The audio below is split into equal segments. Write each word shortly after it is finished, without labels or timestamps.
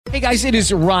Hey guys, it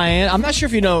is Ryan. I'm not sure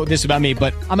if you know this about me,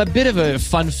 but I'm a bit of a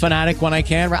fun fanatic when I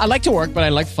can. I like to work, but I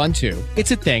like fun too.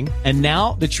 It's a thing. And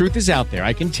now the truth is out there.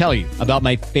 I can tell you about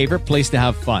my favorite place to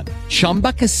have fun.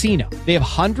 Chumba Casino. They have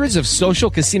hundreds of social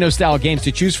casino style games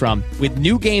to choose from with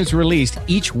new games released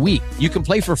each week. You can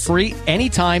play for free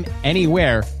anytime,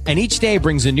 anywhere. And each day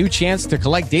brings a new chance to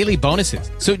collect daily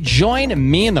bonuses. So join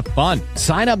me in the fun.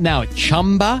 Sign up now at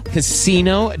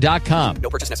ChumbaCasino.com. No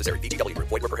purchase necessary. VGW.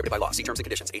 Void where prohibited by law. See terms and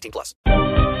conditions. 18 plus.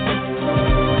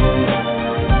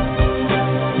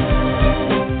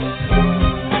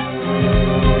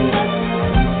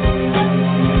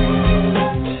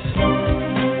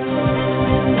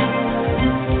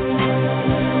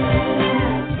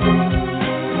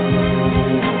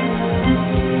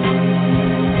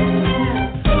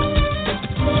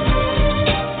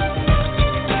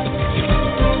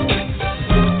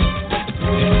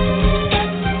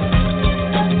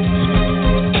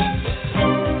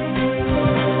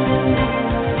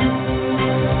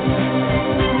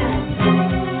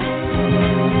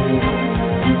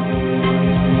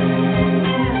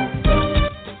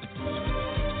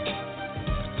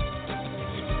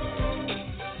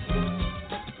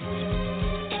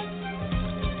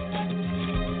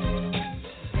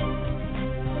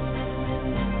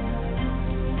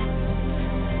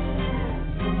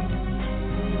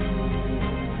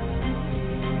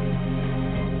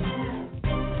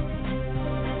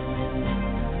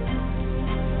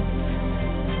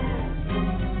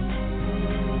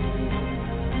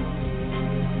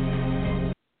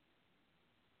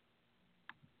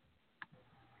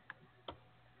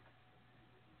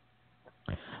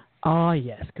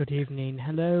 Yes, good evening,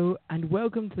 hello, and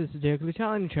welcome to the Zodiacal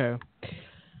Challenge Show.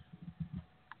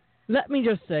 Let me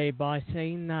just say by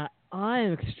saying that I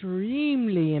am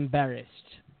extremely embarrassed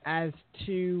as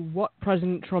to what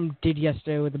President Trump did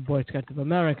yesterday with the Boy Scouts of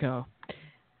America.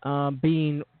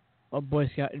 Being a Boy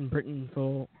Scout in Britain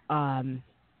for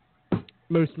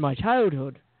most of my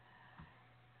childhood,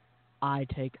 I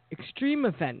take extreme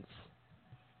offense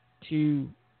to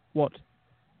what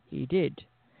he did.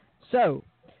 So,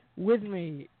 with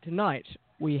me tonight,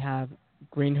 we have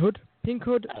Green Hood, Pink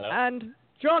Hood, Hello. and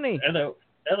Johnny. Hello.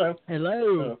 Hello.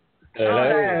 Hello.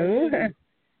 Hello. Hello.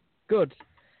 Good.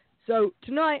 So,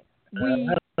 tonight, we...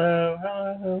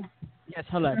 Hello. Yes,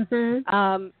 hello.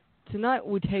 Tonight,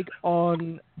 we take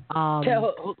on... Hold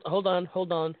on.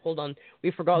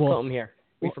 We forgot What? something here.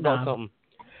 We What forgot now? something.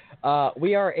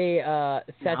 We are a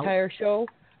satire show.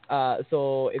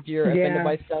 So if you're offended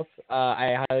by stuff,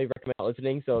 I highly recommend not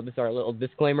listening. So this is our little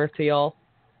disclaimer to y'all.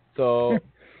 So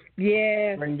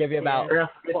Yeah. we're gonna give you about.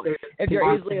 If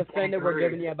you're easily offended, we're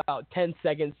giving you about 10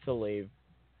 seconds to leave.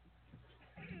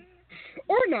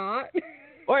 Or not.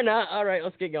 Or not. All right,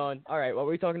 let's get going. All right, what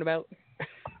were we talking about?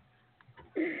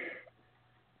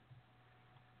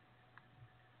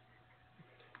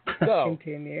 So.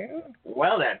 Continue.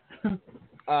 Well then.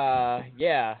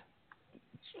 Yeah.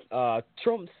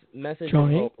 Trump's message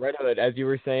Johnny? about Red Hood, as you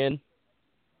were saying.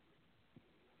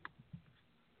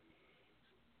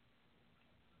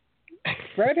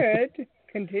 Red Hood,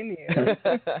 continue.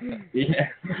 Yeah.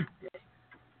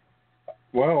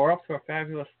 Well, we're off to a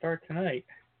fabulous start tonight.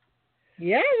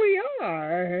 Yeah, we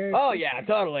are. Oh yeah,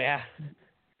 totally. Yeah.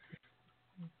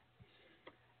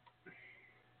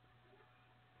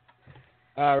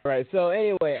 All right. So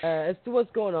anyway, as to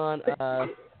what's going on,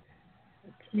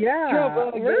 Yeah,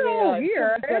 Trump, we're all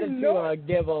here. Trump decided to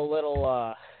give a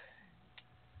little,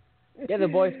 the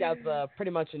Boy Scouts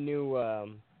pretty much a new.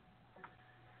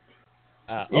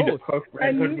 Need to poke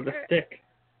Red Hood with a stick.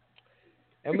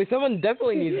 And someone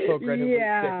definitely needs to poke Red Hood with a stick.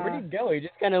 Yeah. Where'd he go? He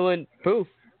just kind of went poof.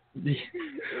 He's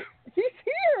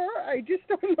here. I just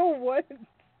don't know what's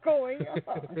going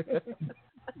on.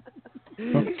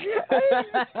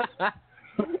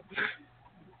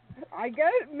 I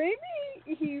guess maybe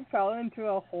he fell into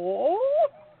a hole.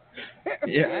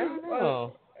 Yeah. I don't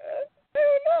know. I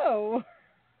don't know.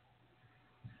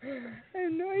 I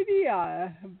have no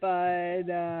idea, but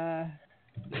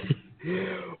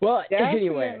well, definitely.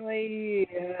 anyway.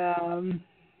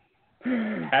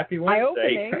 Happy Wednesday.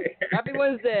 Eye-opening. Happy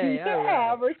Wednesday. All Yeah,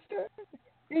 right. we're still.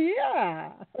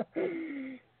 Yeah.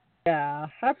 Yeah.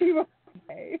 Happy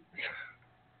Wednesday.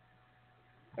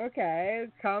 Okay,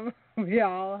 come. We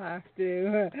all have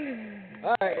to.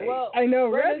 All right. Well, I know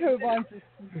Red Hood wants to.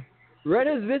 Red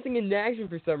is missing in action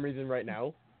for some reason right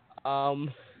now.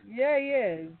 Yeah, he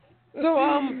is. So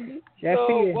Yes,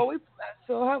 he is.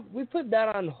 we put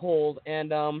that on hold,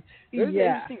 and there's an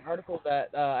Yeah. interesting article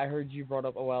that I heard you brought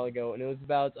up a while ago, and it was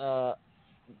about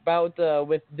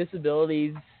with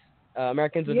disabilities,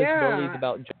 Americans with disabilities,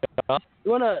 about jobs.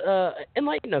 You wanna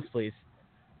enlighten us, please?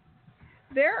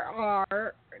 there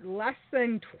are less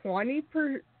than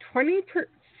 26%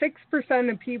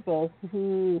 of people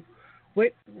who,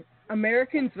 with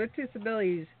Americans with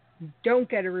disabilities, don't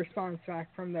get a response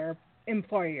back from their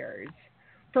employers,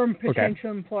 from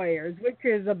potential employers, which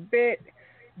is a bit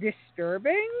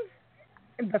disturbing.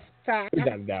 The fact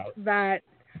that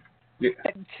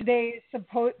today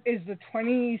is the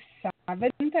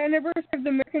 27th anniversary of the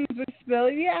Americans with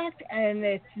Disabilities Act, and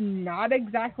it's not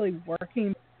exactly working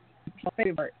in people's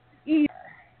favor either.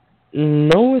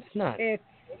 No, it's not.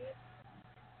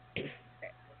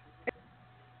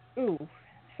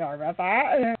 Sorry about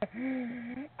that.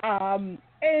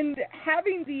 And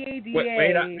having the ADA...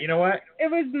 Wait, you know what? It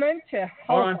was meant to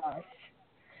help us.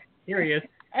 Here he is.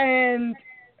 And...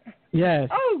 Yes.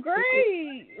 Oh,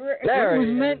 great! It was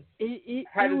meant. It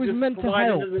was meant to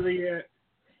help.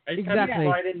 I just had to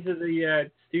slide into the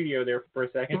studio there for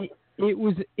a second. It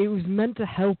was meant to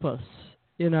help us,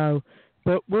 But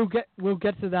we'll get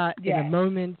to that in a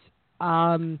moment.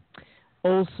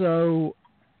 Also,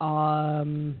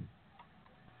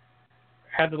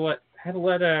 had to let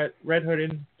Red Hood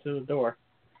into the door.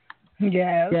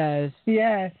 Yes.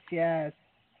 Yes.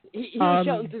 He was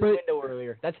shouting through the window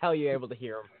earlier. That's how you're able to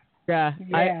hear him. Yeah.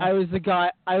 I was the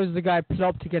guy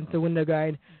plopped against the window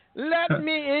going, "Let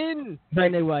me in."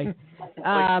 Anyway,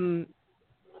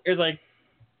 it's like,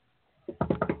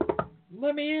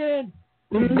 "Let me in."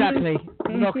 Exactly.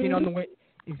 knocking on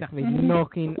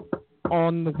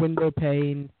the window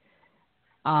pane.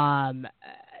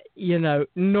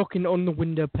 Knocking on the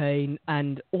window pane,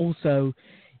 and also,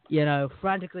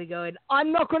 frantically going,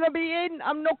 I'm not going to be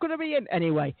in.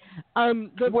 Anyway,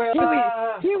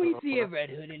 here we see a Red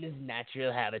Hood in his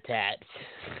natural habitat.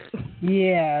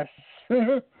 Yes.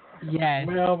 Yes.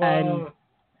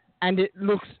 And it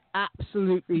looks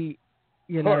absolutely,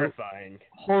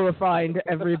 horrifying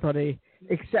to everybody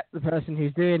except the person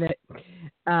who's doing it.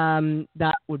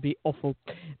 That would be awful.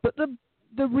 But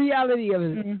the reality of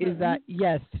it is that,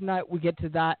 yes, tonight we get to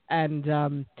that, and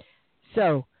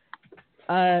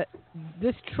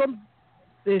this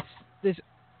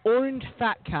orange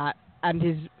fat cat and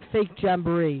his fake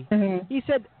jamboree.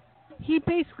 He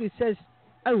basically says,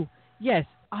 "Oh yes,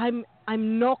 I'm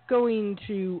not going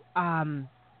to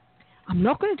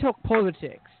talk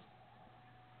politics,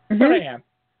 but I am.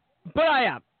 But I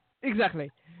am exactly.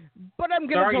 But I'm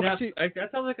going to talk to."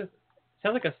 That sounds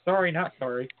like a sorry, not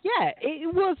sorry. Yeah,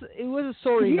 it was a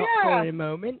sorry, not sorry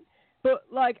moment. But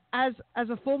as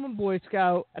a former Boy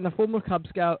Scout and a former Cub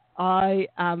Scout, I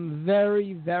am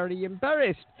very, very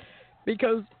embarrassed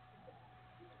because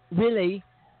really,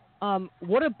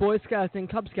 what are Boy Scouts and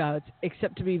Cub Scouts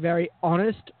except to be very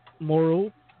honest,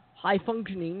 moral, high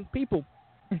functioning people,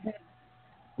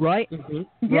 right?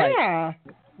 Yeah.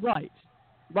 Right.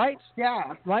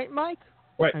 Yeah. Right, Mike?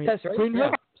 Right. That's right. Green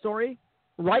Hood. Sorry.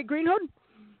 Right, Green Hood?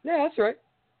 Yeah, that's right.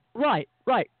 Right,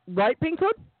 Pink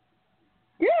Hood?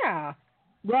 Yeah.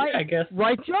 Right? Yeah, I guess.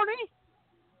 Right, Johnny?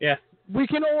 Yes. We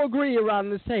can all agree around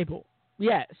this table.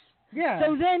 Yes. Yeah.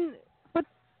 So then,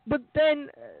 but then,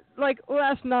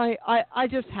 last night, I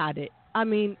just had it. I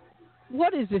mean,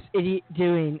 what is this idiot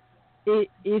doing?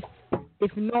 If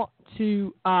not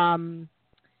to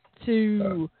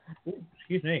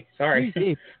excuse me.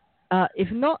 Sorry.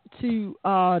 If not to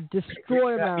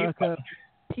destroy America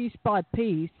piece by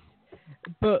piece,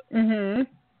 but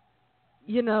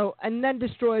and then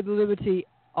destroy the liberty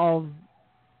of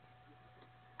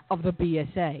the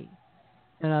BSA.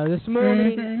 This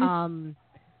morning,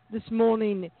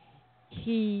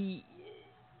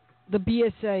 the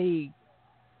BSA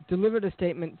delivered a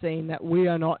statement saying that we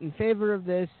are not in favor of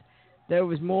this. There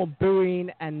was more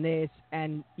booing and this,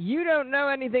 and you don't know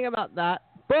anything about that.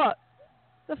 But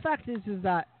the fact is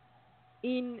that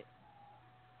in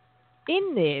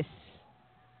this,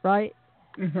 right?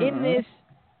 In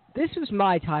this was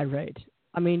my tirade.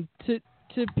 I mean, to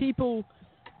people,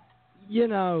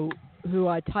 who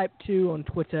I type to on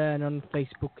Twitter and on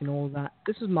Facebook and all that.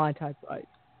 This was my tirade.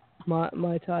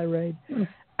 My tirade.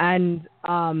 And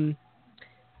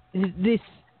this,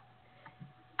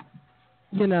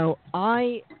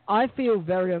 I feel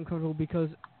very uncomfortable because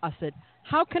I said,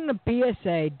 how can the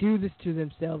BSA do this to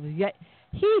themselves? Yet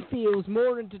he feels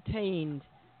more entertained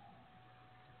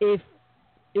if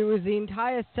it was the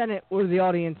entire Senate or the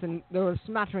audience and there were a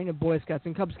smattering of Boy Scouts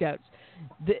and Cub Scouts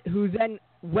who then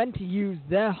went to use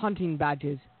their hunting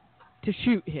badges to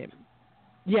shoot him.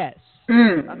 Yes,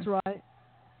 that's right.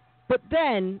 But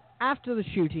then, after the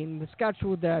shooting, the Scouts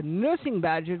with their nursing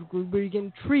badges would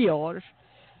begin triage.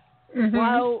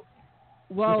 While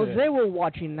they were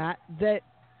watching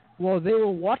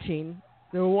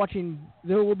There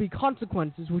will be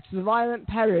consequences, which is a violent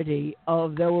parody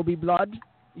of There Will Be Blood,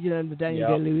 the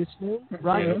Daniel Day-Lewis film,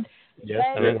 right? Mm-hmm. Yes,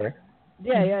 I remember.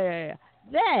 Yeah.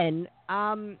 Then,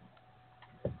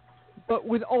 but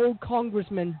with old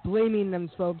congressmen blaming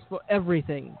themselves for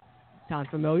everything. Sound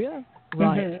familiar?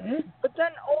 Right. Mm-hmm. But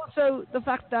then also the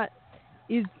fact that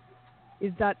is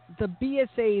that the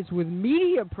BSAs with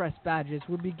media press badges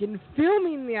would begin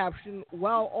filming the action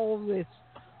while all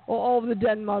of the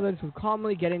dead mothers would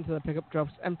calmly get into the pickup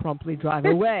trucks and promptly drive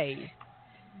away.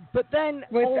 But then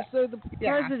also the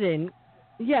president,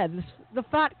 the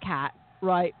fat cat,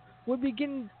 right, would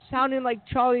begin sounding like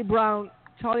Charlie Brown's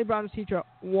teacher.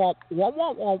 Womp womp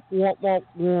womp womp womp womp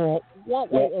womp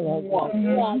womp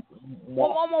womp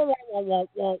womp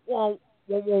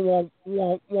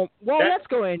womp womp. Well, that's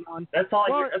going on. That's all.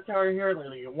 That's how I hear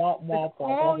lately. Womp womp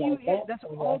womp. That's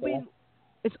all been.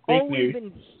 It's all we've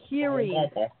been hearing.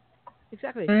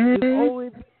 Exactly. It's all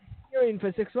we've been hearing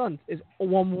for 6 months. Is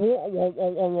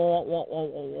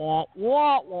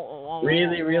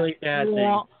really, really bad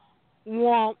thing.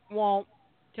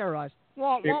 Terrorized.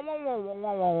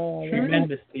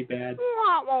 Tremendously bad.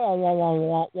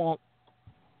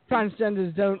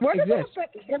 Transgenders don't exist.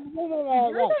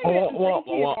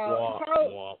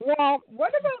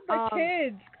 What about the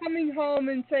kids coming home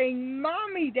and saying,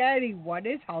 "Mommy, Daddy, what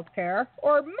is healthcare?"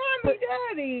 Or "Mommy,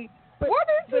 Daddy, what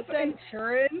is this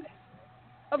insurance?"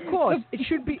 Of course, it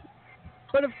should be.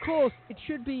 But of course, it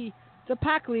should be the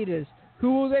pack leaders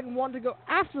who will then want to go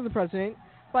after the president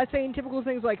by saying typical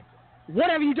things like, "What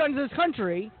have you done to this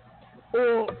country?"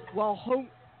 Or while home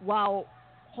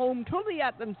totally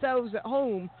at themselves at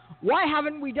home, "Why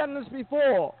haven't we done this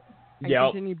before?" And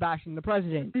continue bashing the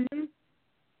president. Mm-hmm.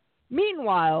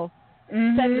 Meanwhile,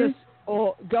 Sessions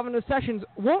or Governor Sessions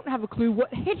won't have a clue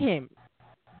what hit him.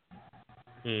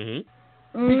 Because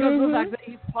of the fact that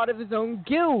he's part of his own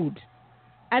guild.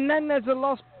 And then there's the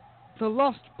Lost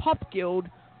Pop Guild,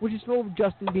 which is full of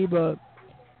Justin Bieber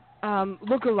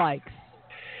lookalikes.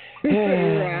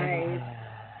 Right.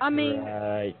 I mean...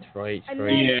 Right.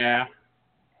 Yeah.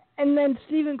 And then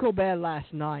Stephen Colbert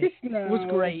last night was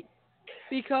great.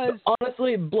 Because...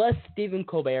 Honestly, bless Stephen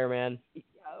Colbert, man.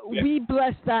 We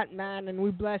bless that man, and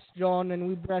we bless John, and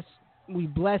we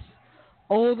bless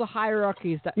all the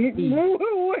hierarchies that feed.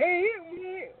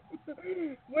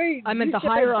 Wait. I meant the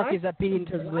hierarchies that feed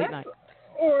into the late night.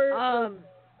 Or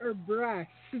breast,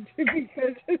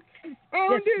 because it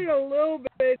sounded a little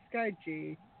bit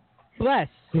sketchy. Bless.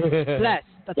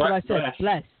 That's what I said.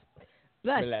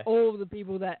 Bless Bless. all the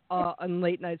people that are on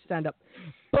late night stand up.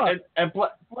 But And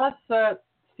bless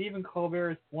Stephen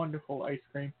Colbert's wonderful ice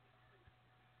cream.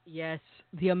 yes,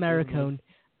 the Americone.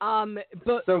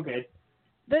 But So good.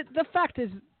 the fact is,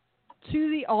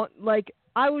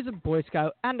 I was a Boy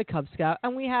Scout and a Cub Scout,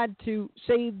 and we had to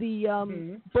save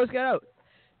the Boy Scout oath.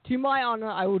 To my honor,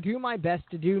 I will do my best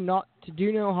to do no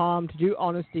harm, to do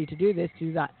honesty, to do this, to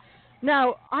do that.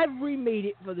 Now, I've remade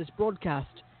it for this broadcast.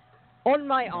 On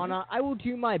my honor, I will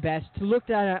do my best to look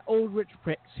down at old rich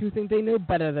pricks who think they know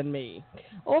better than me.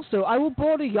 Also, I will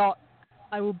board a yacht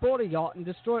and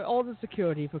destroy all the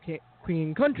security for Queen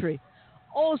and Country.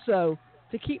 Also,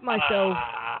 to keep myself...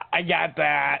 I got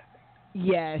that.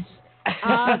 Yes.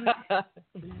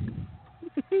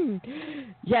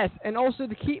 Yes, and also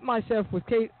to keep myself with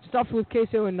stuffed with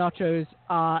queso and nachos,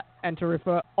 and to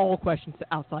refer all questions to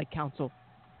outside counsel.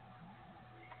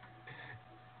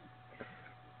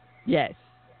 Yes.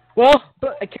 Well,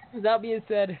 with that being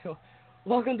said,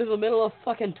 welcome to the middle of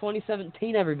fucking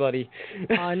 2017, everybody.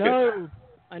 I know.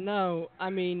 I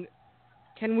mean,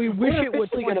 can we wish it was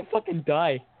gonna fucking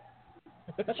die?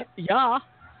 Yeah.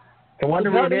 I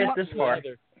wonder what it is this far.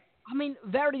 I mean,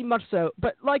 very much so.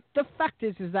 But, the fact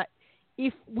is that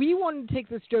if we wanted to take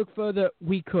this joke further,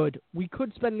 we could. We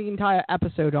could spend the entire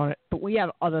episode on it, but we have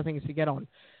other things to get on.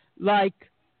 Like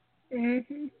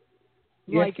You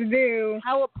do.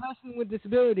 How a person with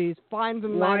disabilities finds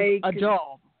and lands a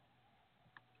job.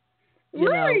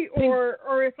 Right, or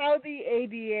how the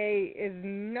ADA is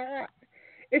not...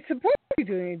 It's supposed to be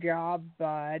doing a job,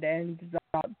 but ends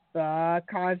up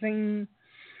causing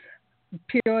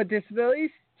people with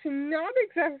disabilities to not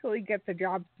exactly get the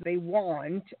jobs they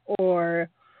want, or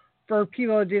for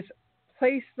people to just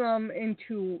place them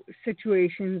into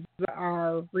situations that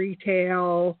are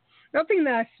retail, nothing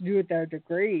that has to do with their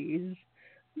degrees.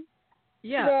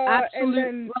 Yeah, absolutely.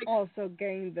 And then also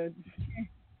gain the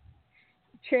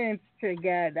chance to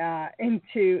get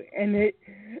into, and it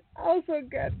also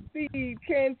gets the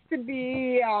chance to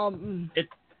be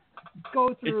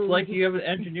go through. It's like you have an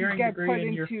engineering degree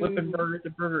and you're flipping burgers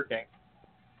at Burger King.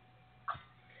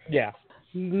 Yeah.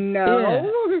 No.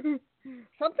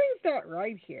 Something's not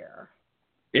right here.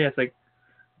 Yeah, it's like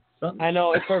something. I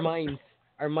know, it's our minds.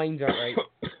 Our minds aren't right.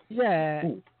 Yeah.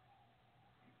 Ooh.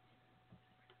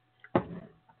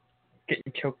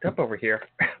 Getting choked up over here.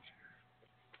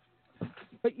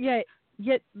 But yet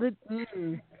the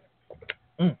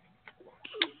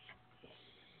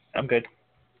I'm good.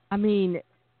 I mean,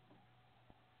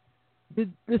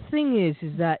 the thing is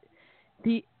that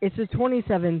it's the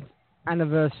 27th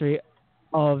anniversary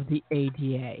of the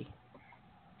ADA.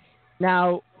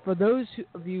 Now, for those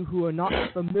of you who are not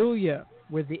familiar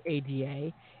with the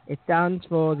ADA, it stands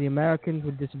for the Americans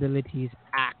with Disabilities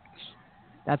Act.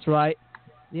 That's right,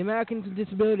 the Americans with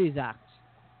Disabilities Act.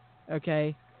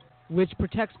 Okay, which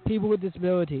protects people with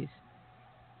disabilities.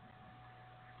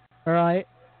 All right.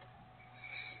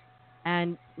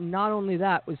 And not only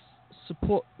that, was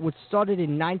started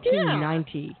in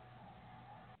 1990.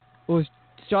 It was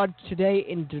started today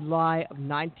in July of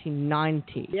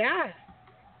 1990. Yeah.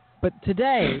 But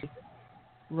today,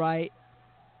 right,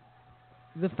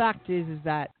 the fact is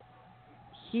that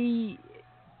it's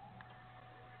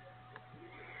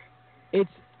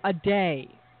a day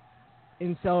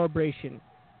in celebration.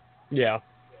 Yeah.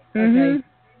 Okay?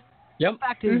 Yep. The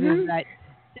fact is that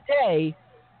today,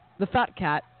 the fat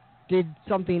cat did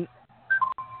something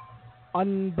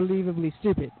unbelievably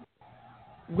stupid,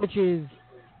 which is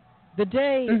the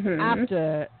day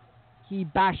after he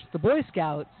bashed the Boy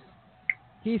Scouts,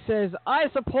 he says, "I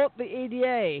support the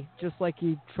ADA," just like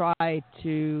he tried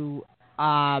to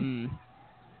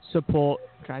support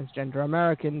transgender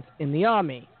Americans in the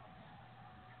army.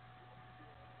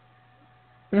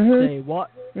 Say what?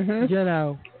 You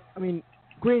know, I mean,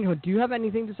 Green Hood, do you have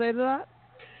anything to say to that?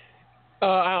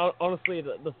 Honestly,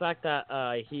 the fact that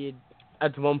he'd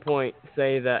at one point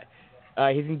say that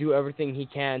he's going to do everything he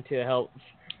can to help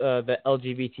the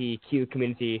LGBTQ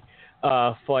community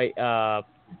fight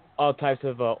all types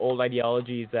of old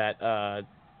ideologies that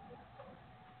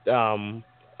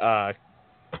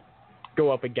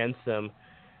go up against them.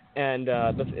 And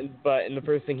the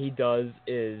first thing he does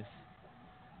is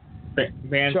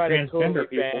ban try to transgender totally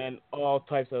people. ban all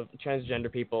types of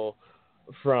transgender people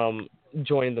from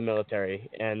joining the military,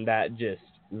 and that just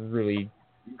really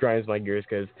grinds my gears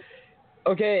because,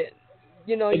 okay,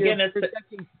 you know, Again, you're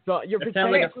protecting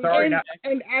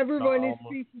and everyone is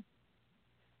speaking.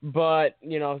 But,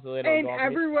 you know, so they don't and go off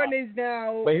everyone is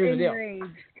now But here's the deal. enraged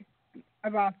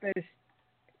about this.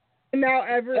 And now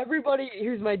everybody,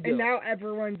 here's my deal. And now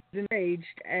everyone's enraged,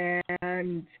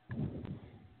 and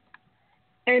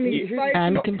he's fighting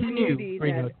and a continue, community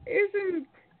that isn't.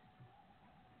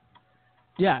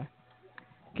 Yeah,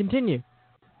 continue.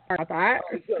 About that,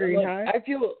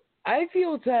 I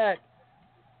feel that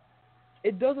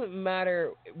it doesn't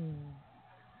matter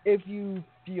if you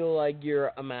feel like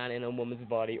you're a man in a woman's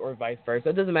body or vice versa.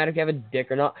 It doesn't matter if you have a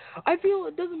dick or not. I feel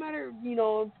it doesn't matter, you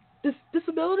know,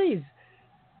 disabilities.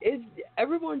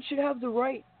 Everyone should have the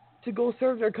right to go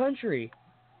serve their country.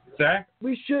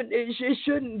 Exactly. It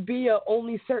shouldn't be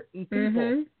only certain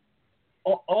people.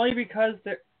 Only because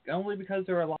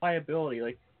they're a liability.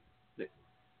 Like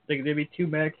they'd be too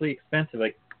medically expensive.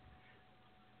 Like,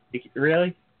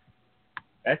 really?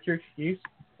 That's your excuse?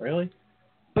 Really?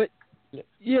 But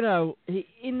you know,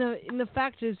 in the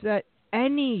fact is that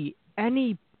any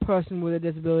person with a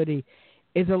disability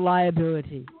is a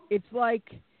liability. It's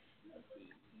like,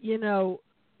 you know,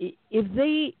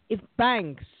 if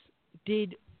banks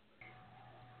did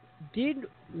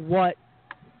what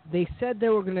they said they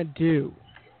were going to do,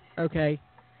 okay?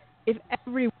 If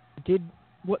everyone did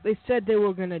what they said they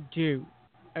were going to do,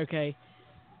 okay,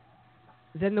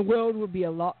 then the world would be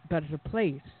a lot better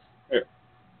place. Yeah.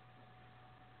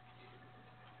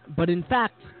 But in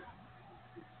fact,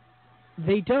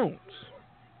 they don't.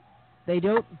 They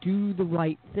don't do the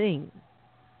right thing.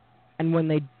 And when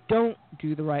they don't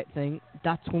do the right thing,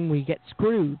 that's when we get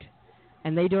screwed.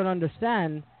 And they don't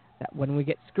understand that when we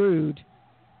get screwed,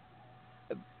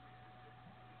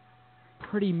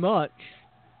 pretty much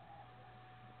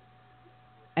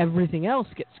everything else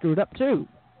gets screwed up too.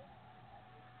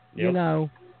 Yep. You know,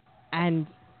 and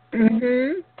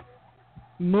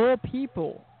more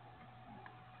people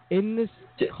in this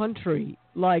country,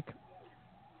 like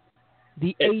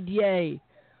the ADA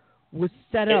was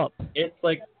set up. It's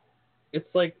like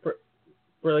for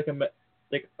like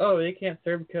they can't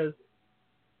serve because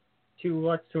too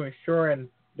much to insure and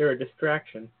they're a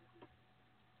distraction.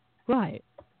 Right.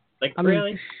 Like, I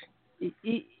really?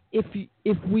 mean,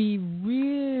 if we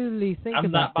really think about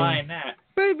I'm not buying things, that.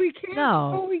 But we can't.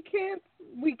 No.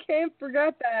 We can't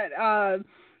forget that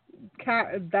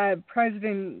that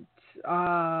President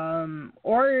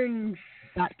Orange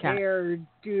that cat. Hair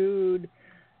dude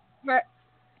that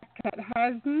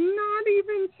has not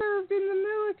even served in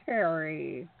the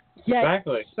military. Yeah,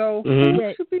 Exactly. So Mhm. who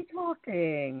Yeah. should be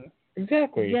talking?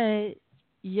 Exactly.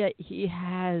 yeah, he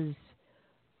has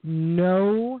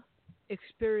no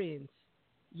experience.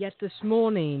 Yet this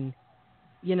morning,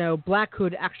 Black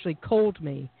Hood actually called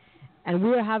me, and we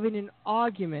were having an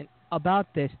argument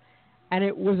about this, and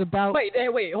it was about Wait,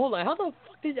 hold on. How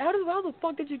the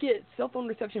fuck did you get cell phone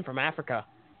reception from Africa?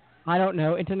 I don't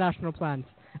know, international plans.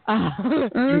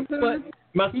 Mhm.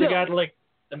 Must have Yeah. got like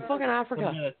a Fucking Africa.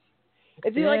 couple minutes.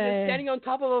 Is he like Yeah. standing on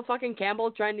top of a fucking camel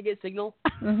trying to get signal?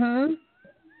 Mhm.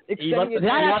 Extending his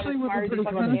That hand actually would be as far as pretty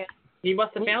his funny. hand, He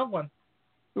must have found one.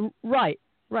 Right.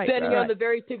 standing right. on the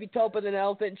very tippy top of an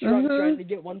elephant trunk Mhm. trying to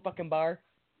get one fucking bar.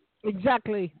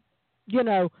 Exactly.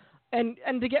 And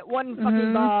to get one fucking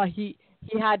Mhm. bar, he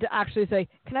had to actually say,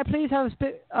 "Can I please have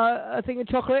a thing of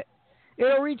chocolate?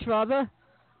 It'll reach, rather."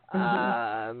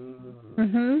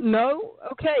 Mhm. No.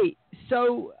 Okay.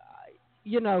 So,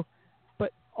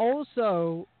 but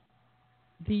also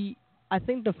I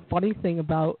think the funny thing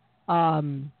about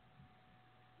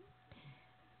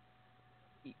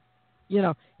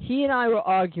he and I were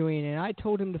arguing, and I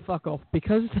told him to fuck off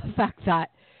because of the fact that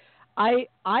I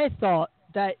thought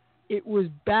that it was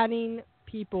banning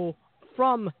people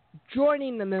from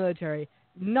joining the military,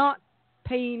 not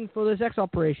paying for the sex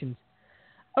operations.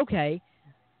 Okay.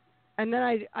 And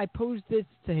then I posed this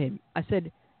to him. I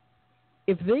said,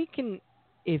 if they can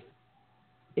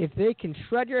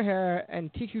shred your hair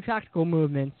and teach you tactical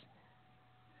movements,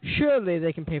 surely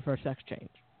they can pay for a sex change.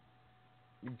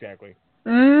 Exactly.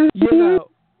 Mhm.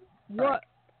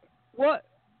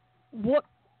 What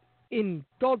in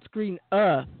God's green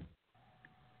earth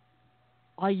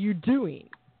are you doing?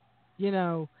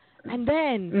 And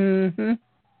then Mhm.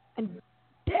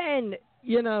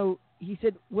 he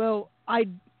said, well, I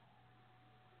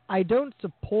don't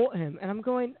support him. And I'm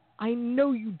going, I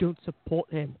know you don't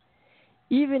support him.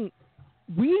 Even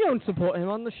we don't support him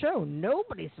on the show.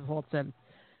 Nobody supports him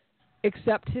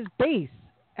except his base.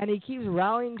 And he keeps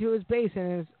rallying to his base,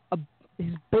 and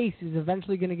his base is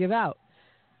eventually going to give out.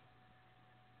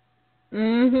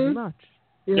 Pretty Mhm. much.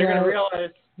 They're gonna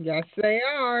realize. Yes, they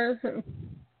are.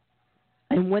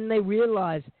 And when they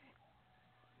realize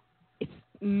it's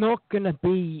not going to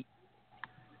be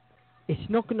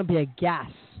a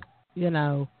gas,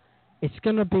 it's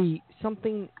going to be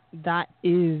something that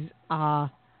is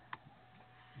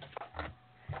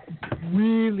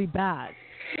really bad.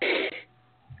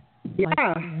 Yeah.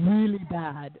 Like, really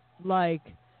bad. Like,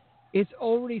 it's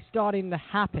already starting to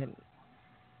happen.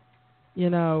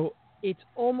 It's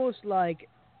almost like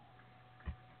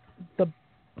the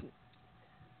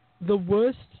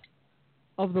worst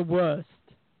of the worst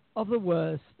of the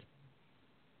worst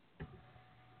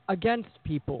against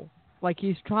people. Like,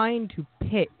 he's trying to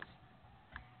pit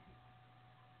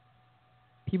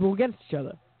people against each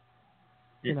other.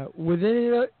 Yeah.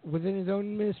 Within his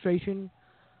own administration,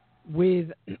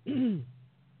 with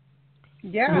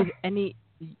Yeah. with any,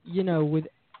 with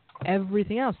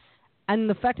everything else. And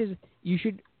the fact is, you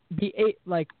should be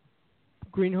like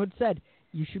Green Hood said,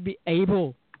 you should be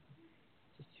able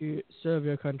to serve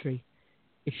your country.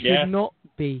 It should Yeah. not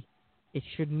be. It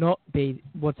should not be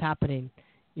what's happening.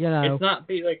 It's not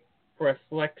be like for a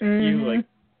select few. Mhm. Like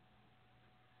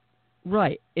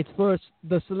Right. It's for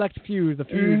the select few, the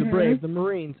Mhm. brave, the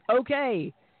Marines.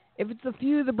 Okay. If it's the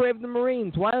few, the brave, the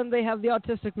Marines, why don't they have the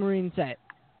autistic Marine set?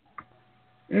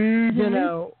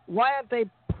 Mhm. Why aren't they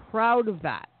proud of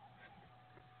that?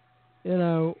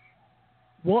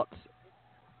 What?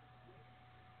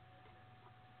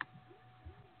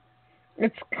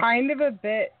 It's kind of a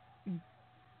bit.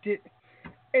 It's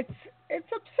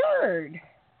absurd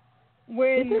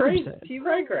when It's crazy. people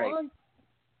Cray-cray. want.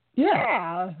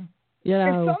 Yeah. Yeah.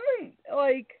 If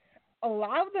someone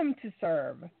allow them to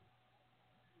serve,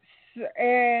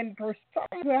 and for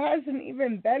someone who hasn't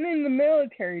even been in the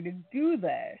military to do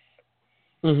this,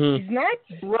 Mm-hmm. he's not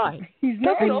Right. He's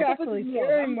not That also exactly pisses me off.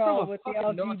 faring I'm well from a with the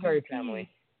fucking military LGBT. family.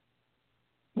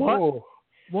 What? Ooh.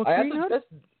 What? I, Green Hood?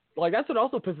 that's what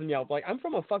also pisses me off. Like, I'm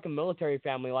from a fucking military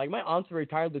family. Like, my aunt's a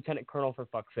retired lieutenant colonel, for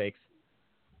fuck's sakes.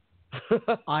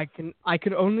 I can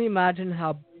only imagine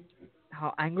how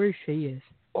angry she is.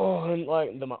 Oh, and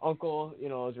like my uncle,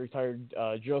 is a retired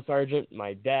drill sergeant.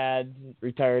 My dad,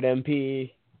 retired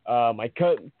MP.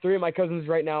 Three of my cousins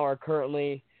right now are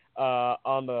currently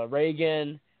on the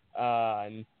Reagan,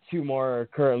 and two more are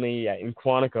currently in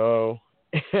Quantico.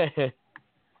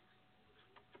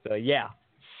 So yeah.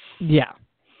 Yeah.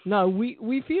 No,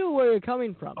 we feel where you're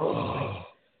coming from. Oh.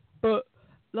 But,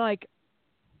 like,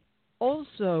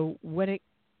 also, when it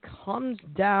comes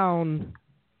down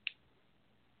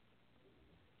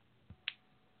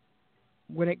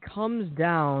when it comes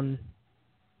down,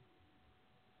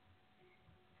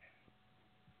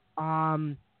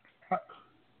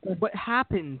 what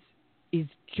happens is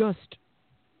just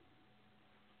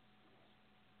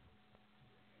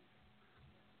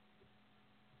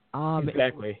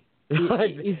exactly. That's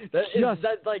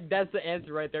the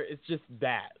answer right there. It's just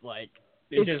that. Like,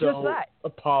 it's just so that.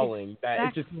 appalling that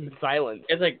it's just silence.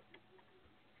 It's like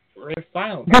we're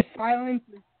silent. The silence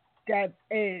that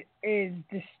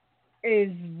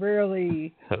is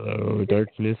really. Hello,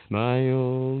 darkness, my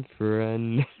old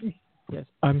friend. Yes,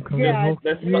 I'm coming Yeah, home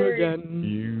that's you very- again.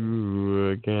 You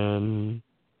again.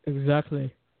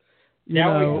 Exactly. You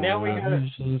Now know, we gotta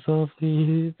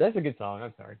That's a good song.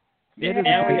 I'm sorry. Yeah,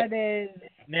 Yeah, it is.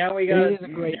 now we gotta It is a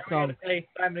great now we song. gotta play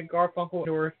Simon and Garfunkel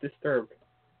or Disturbed.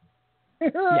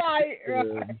 Right.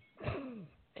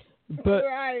 But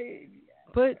Right.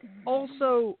 but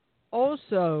also,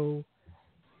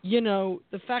 you know,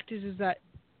 the fact is that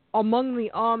among the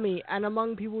army and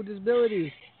among people with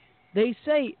disabilities, they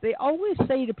always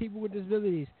say to people with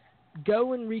disabilities,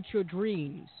 go and reach your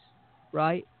dreams,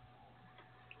 right?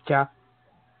 Yeah.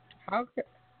 How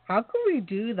can we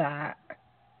do that?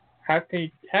 How can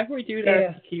we do that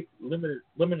Yeah. to keep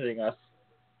limiting us?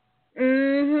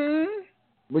 Mhm.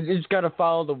 We just gotta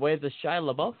follow the ways of Shia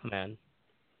LaBeouf, man.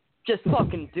 Just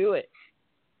fucking do it.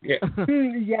 Yeah.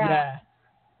 Yeah.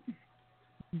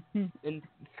 And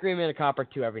scream in a cop or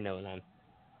two every now and then.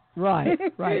 Right.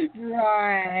 Right.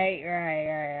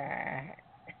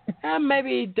 And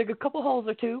maybe dig a couple holes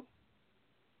or two.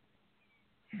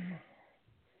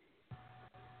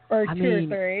 Or I two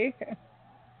mean- or three.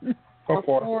 Or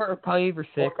four. Or probably even Or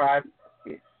 6. 5.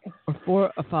 Or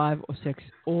 4, or 5, or 6,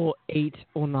 or 8,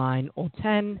 or 9, or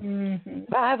 10. Mhm.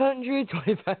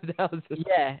 525,000.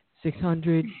 Yeah,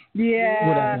 600.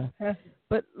 Yeah.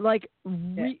 But like,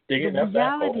 Dig the it up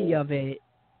that reality hole. of it,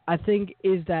 I think,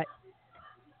 is that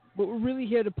what we're really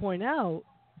here to point out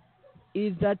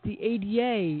is that the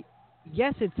ADA,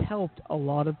 yes, it's helped a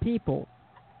lot of people.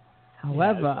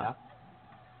 However,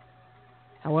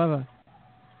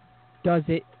 does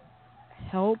it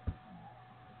help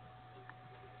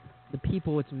the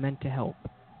people it's meant to help?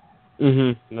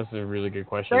 That's a really good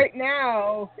question. Right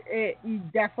now, it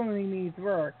definitely needs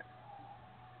work.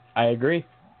 I agree.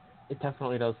 It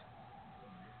definitely does.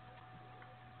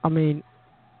 I mean,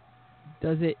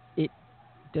 does it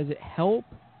help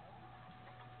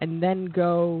and then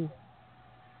go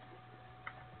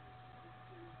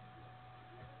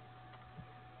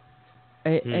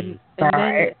and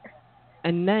Right.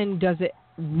 then does it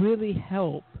really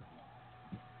help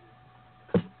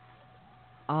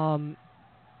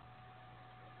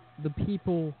the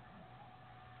people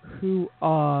who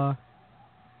are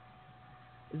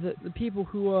the people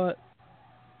who are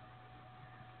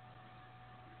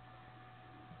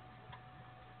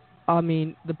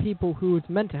the people who it's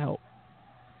meant to help.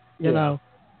 You know,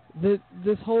 this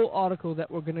whole article that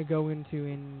we're going to go into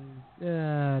in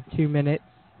 2 minutes,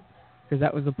 because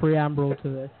that was the preamble to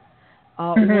this,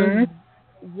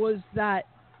 was that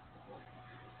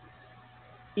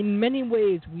in many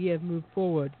ways we have moved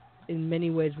forward, in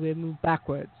many ways we have moved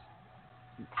backwards.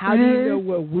 How do you know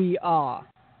where we are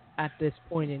at this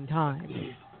point in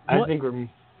time? I think we're...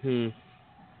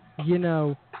 You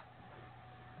know,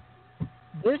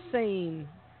 they're saying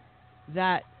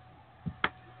that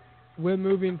we're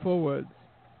moving forward.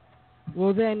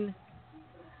 Well then,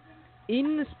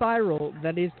 in the spiral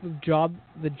that is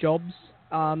the jobs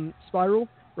spiral,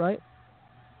 right?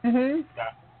 Mhm.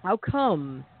 How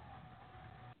come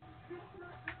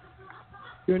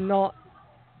you're not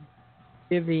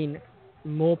giving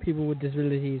more people with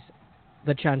disabilities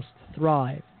the chance to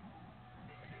thrive?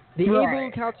 The Right. able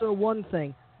accounts are one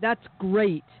thing. That's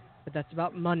great, but that's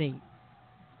about money.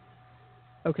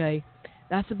 Okay?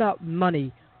 That's about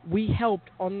money. We helped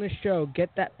on the show get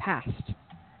that passed.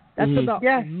 That's about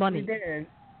Yes, money. we did.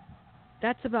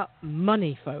 That's about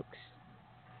money, folks.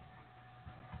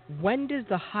 When does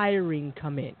the hiring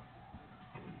come in?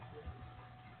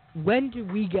 When do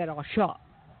we get our shot?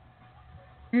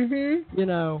 Mhm. You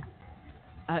know,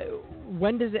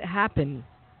 when does it happen?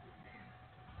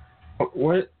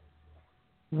 What?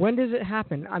 When does it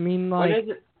happen? I mean, When like, is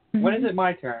it? When is it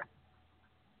my turn?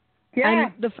 Yeah.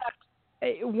 and the fact,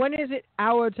 when is it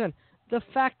our turn? The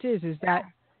fact is that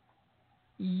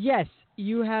yes,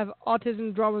 you have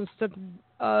autism dramas set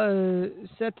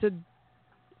to,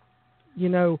 you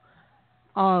know,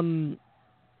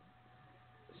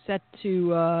 set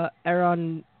to air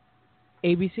on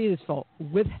ABC this fall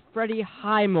with Freddie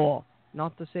Highmore.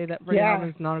 Not to say that Freddie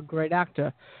Highmore's not a great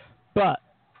actor, but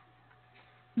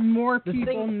More the people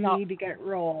thing about- need to get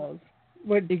roles.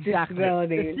 with Exactly. The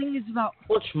disabilities. thing is about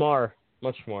Much more.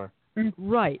 Much more.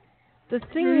 right. The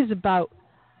thing is about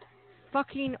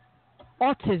fucking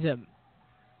autism,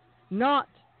 not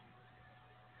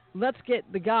let's get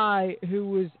the guy who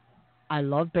was. I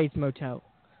love Bates Motel,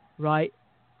 right?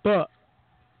 But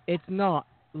it's not.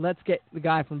 Let's get the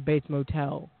guy from Bates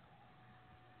Motel.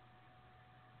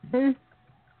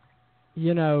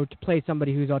 You know, to play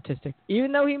somebody who's autistic,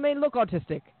 even though he may look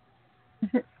autistic.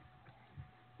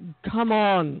 Come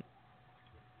on.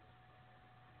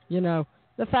 You know,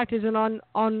 the fact is,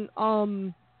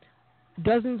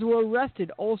 dozens were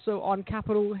arrested also on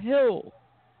Capitol Hill.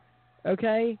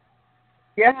 Okay,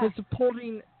 Yeah. for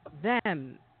supporting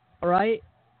them. All right,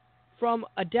 from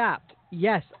Adapt.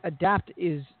 Yes, Adapt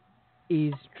is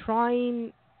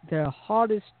trying their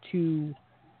hardest to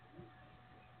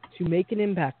make an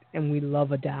impact, and we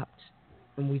love Adapt,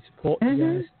 and we support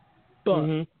you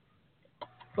guys.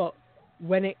 But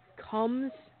when it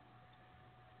comes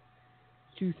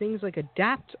to things like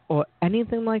Adapt or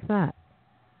anything like that,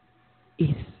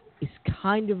 it's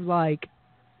kind of like,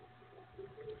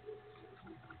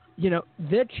 you know,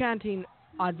 they're chanting,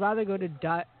 "I'd rather go to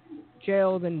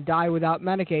jail than die without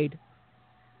Medicaid."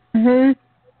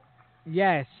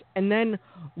 Yes, and then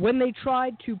when they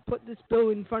tried to put this bill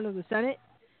in front of the Senate,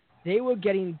 they were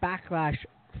getting backlash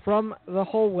from the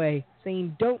hallway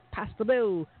saying, "Don't pass the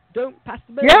bill! Don't pass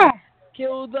the bill! Yeah.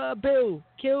 Kill the bill!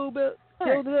 Kill the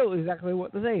bill!" Exactly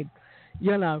what they're saying.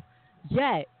 You know,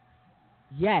 yet,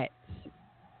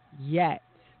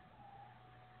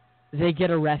 they get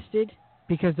arrested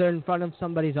because they're in front of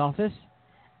somebody's office,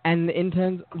 and the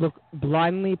interns look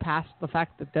blindly past the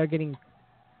fact that they're getting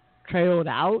trailed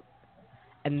out,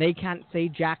 and they can't say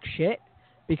jack shit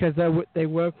because they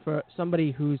work for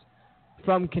somebody who's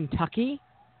from Kentucky,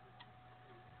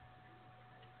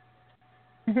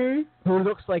 who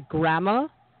looks like grandma.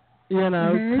 You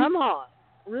know, come on,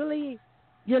 really,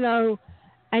 you know.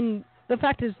 And the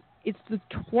fact is, it's the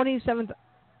 27th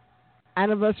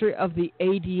anniversary of the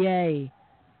ADA.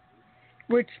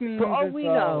 Which means For all we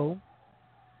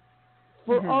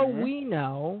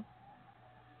know,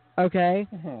 okay,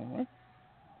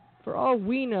 for all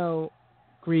we know,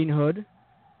 Green Hood,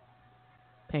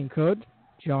 Pink Hood,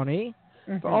 Johnny,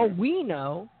 for all we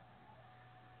know,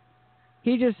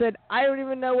 he just said, "I don't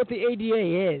even know what the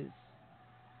ADA is."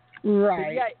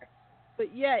 Right.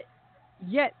 But yet,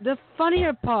 the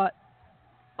funnier part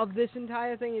of this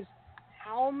entire thing is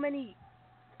how many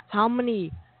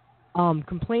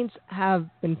complaints have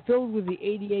been filled with the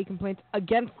ADA complaints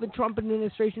against the Trump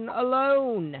administration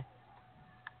alone.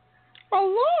 A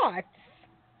lot.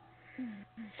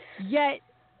 Yet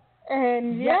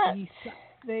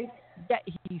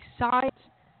he signs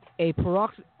a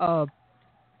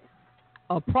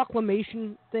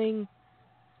proclamation thing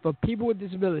for people with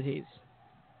disabilities.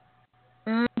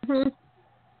 And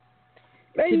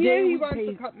Today yet he we wants pay-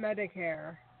 to cut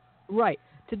Medicare. Right.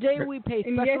 Today we pay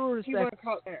And yet special he respect. wants to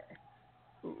cut there.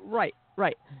 Right.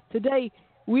 Today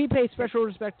we pay special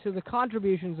respect to the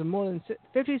contributions of more than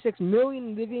 56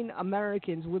 million living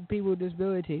Americans with people with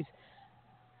disabilities.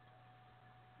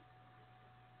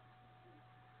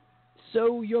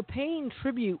 So you're paying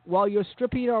tribute while you're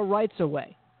stripping our rights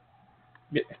away.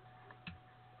 Yeah.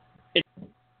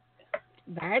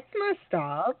 That's messed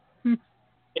up.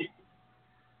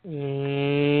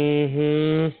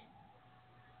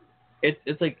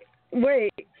 It's like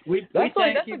Wait. That's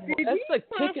like Did that's he like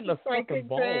pass kicking the psych fucking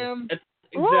balls. exam? it's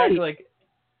Right. exactly like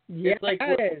Yes. like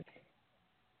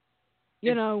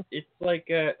You know, it's like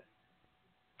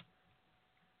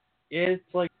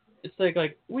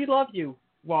we love you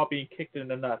while being kicked in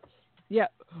the nuts. yeah,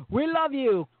 we love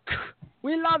you.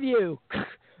 We love you.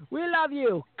 We love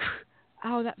you.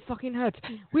 Ow, that fucking hurts.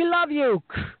 We love you.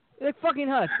 It fucking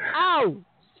hurts. Ow!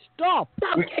 Stop.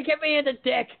 Stop kicking me in the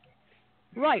dick.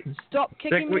 Right. Stop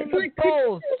kicking me in the we-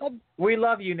 balls. Stop. We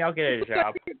love you, now get a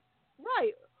job.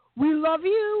 Right. We love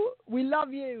you. We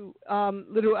love you,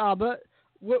 little Albert.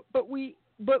 But we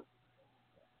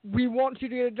want you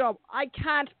to get a job. I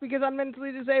can't because I'm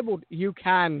mentally disabled. You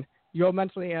can. You're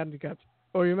mentally handicapped.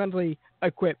 Or you're mentally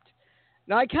equipped.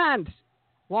 No, I can't.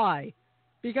 Why?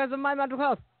 Because of my mental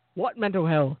health. What mental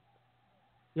health?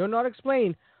 You're not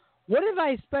explaining. What if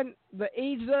I spent the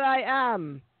age that I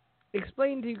am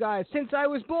explaining to you guys since I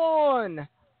was born?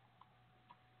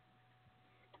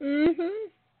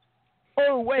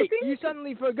 Oh, wait. You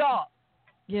suddenly forgot.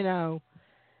 You know.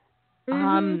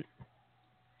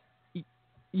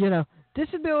 You know,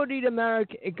 disability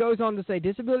America. It goes on to say,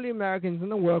 disability Americans in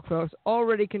the workforce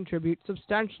already contribute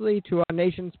substantially to our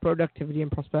nation's productivity and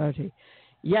prosperity.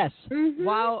 Yes,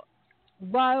 while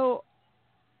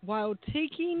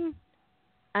taking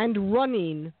and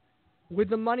running with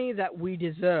the money that we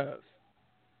deserve.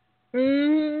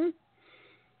 Mm-hmm.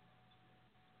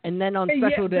 And then on Yeah,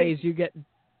 special but- days, you get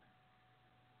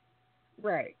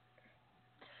Right.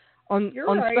 on You're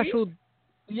on right. special,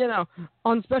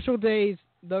 on special days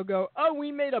they'll go, oh,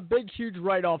 we made a big huge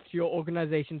write-off to your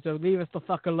organization, so leave us the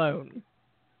fuck alone.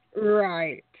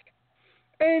 Right.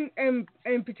 And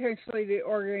potentially the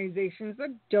organizations that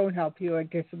don't help you with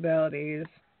disabilities.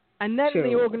 And then the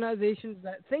True. organizations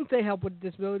that think they help with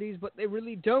disabilities, but they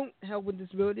really don't help with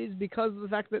disabilities because of the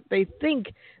fact that they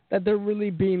think that they're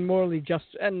really being morally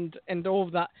just and all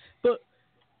of that. But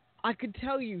I could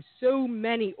tell you so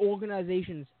many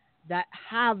organizations that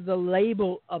have the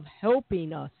label of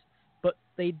helping us, but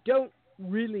they don't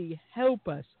really help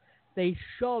us. They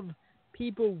shove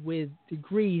people with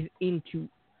degrees into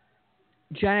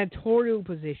janitorial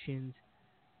positions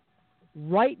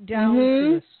right down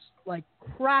to the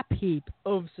crap heap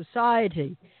of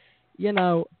society,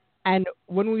 and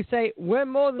when we say we're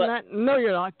more than that, no,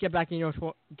 you're not. Get back in your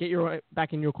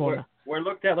back in your corner. We're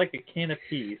looked at like a can of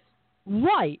peas.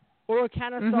 Right, or a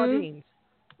can of sardines,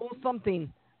 or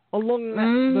something along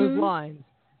those lines.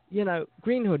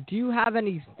 Green Hood, do you have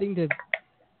anything to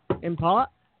impart?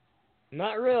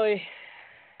 Not really.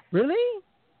 Really?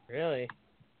 Really?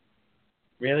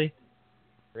 Really?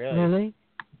 Really? Really?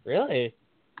 Really?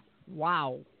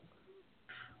 Wow.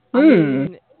 I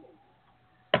mean,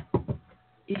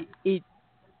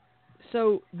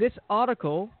 so this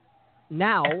article,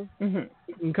 now, you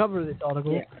can cover this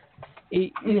article,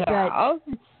 is that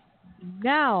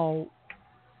now,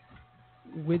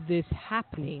 with this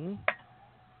happening,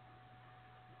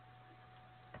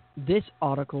 this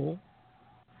article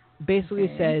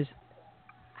basically says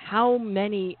how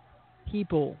many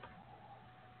people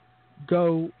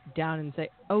go down and say,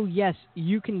 oh, yes,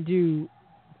 you can do,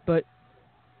 but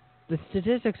the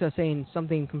statistics are saying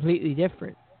something completely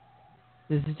different.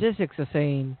 The statistics are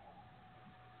saying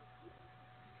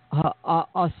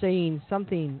are saying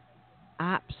something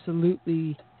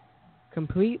absolutely,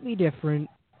 completely different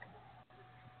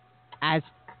as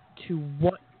to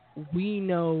what we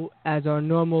know as our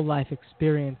normal life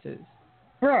experiences.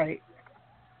 Right.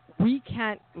 We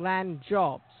can't land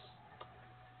jobs.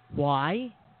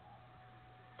 Why?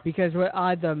 Because we're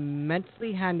either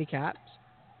mentally handicapped,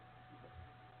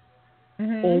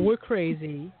 or we're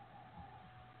crazy,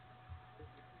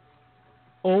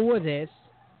 or we're this,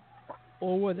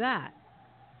 or we're that.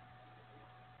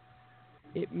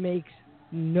 It makes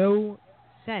no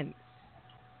sense.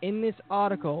 In this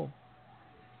article,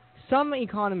 some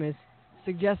economists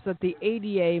suggest that the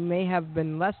ADA may have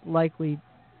been less likely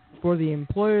for the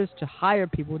employers to hire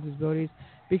people with disabilities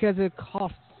because the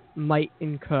costs might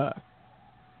incur.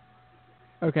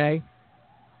 Okay?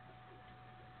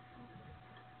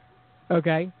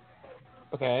 Okay?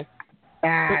 Okay.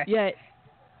 But yet,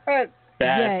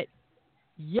 Bad.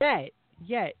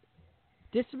 yet,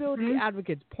 disability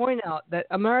advocates point out that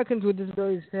Americans with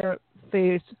disabilities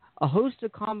face a host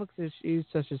of complex issues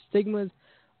such as stigmas,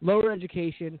 lower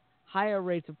education, higher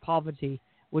rates of poverty,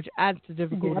 which adds to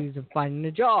difficulties of finding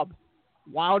a job.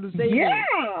 Wild as they be.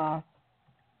 Yeah.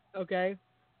 Okay?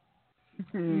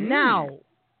 Now,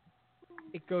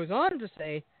 it goes on to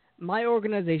say, my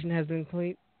organization has been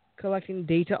collecting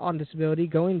data on disability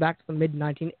going back to the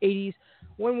mid-1980s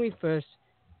when we first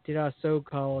did our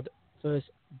so-called first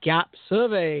GAP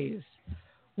surveys,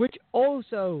 which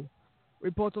also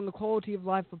reports on the quality of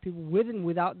life for people with and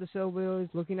without disabilities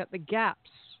looking at the gaps,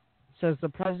 says the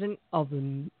president of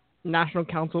the National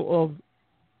Council of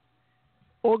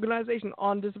Organization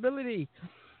on Disability.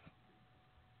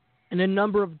 And a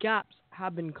number of gaps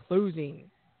have been closing.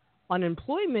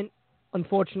 Unemployment,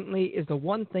 unfortunately, is the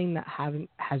one thing that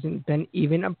hasn't been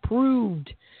even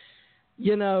approved.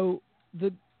 The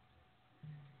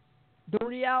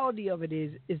reality of it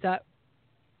is that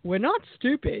we're not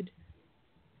stupid.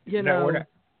 No, we're not.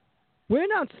 We're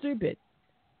not stupid.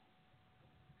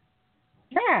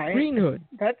 Yeah. Green Hood.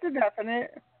 That's a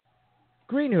definite.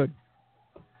 Green Hood.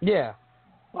 Yeah.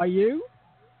 Are you?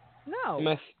 No. Am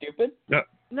I stupid?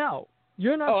 No.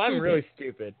 You're not Oh, stupid. I'm really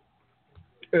stupid.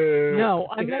 No,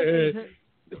 I meant...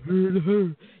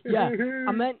 yeah,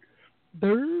 I meant...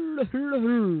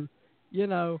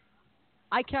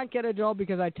 I can't get a job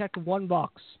because I checked one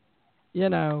box.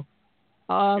 And I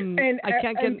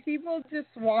can't get... and people just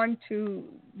want to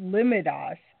limit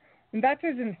us, and that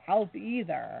doesn't help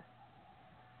either.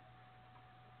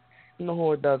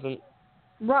 No, it doesn't.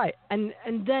 Right, and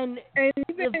then... And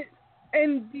even,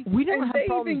 we don't and have they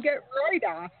problems... even get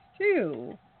write-offs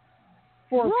too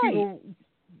for Right. people.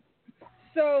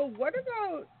 So what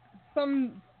about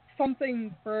some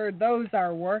something for those that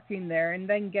are working there, and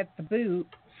then get the boot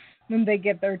when they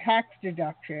get their tax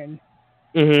deduction.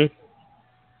 Mhm.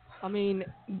 I mean,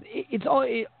 it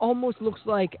almost looks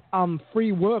like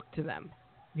free work to them,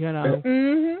 you know.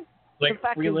 Mhm. Like The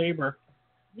fact free is- labor.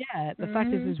 Yeah, the fact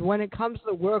Mhm. is when it comes to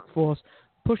the workforce,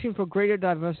 pushing for greater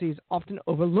diversity is often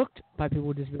overlooked by people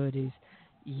with disabilities.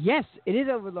 Yes, it is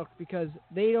overlooked because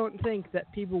they don't think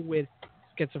that people with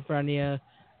schizophrenia,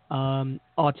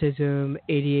 autism,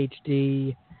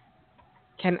 ADHD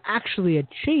can actually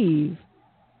achieve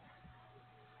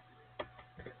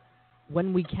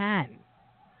when we can.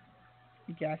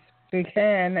 Yes, we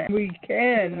can. And we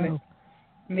can know,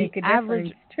 make a the average-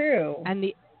 difference too. And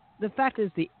the fact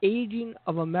is, the aging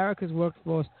of America's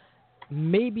workforce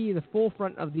may be the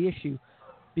forefront of the issue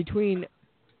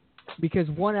because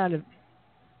one out of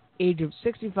age of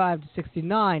 65 to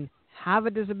 69 have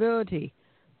a disability,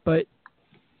 but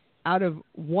out of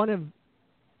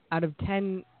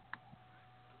 10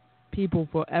 people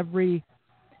for every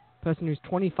person who's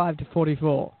 25 to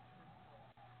 44.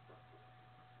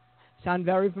 Sound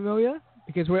very familiar?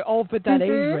 Because we're all fit that age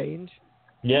Mhm. range.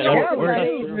 Yeah. Yeah, no, we're- that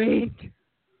age range.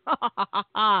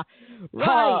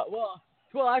 Right.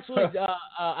 Well, actually,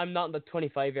 I'm not in the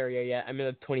 25 area yet. I'm in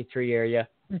the 23 area.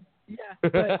 Yeah.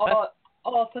 But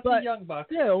Such But- a young buck.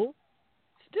 still,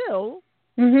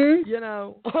 Mhm. you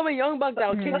know. I'm a young buck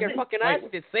that'll kick your Mhm. fucking ass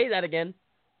if you say that again.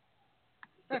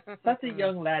 Such a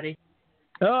young laddie.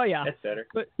 Oh yeah. That's better.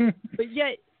 But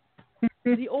yet,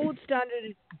 the old standard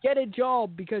is get a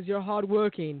job because you're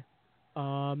hardworking.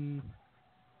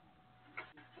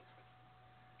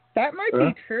 That might Huh?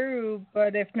 be true,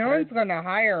 but if no one's gonna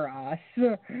hire us,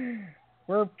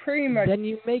 we're pretty much Then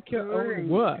you make your own screwed.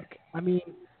 work. I mean,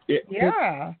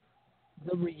 Yeah.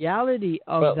 the reality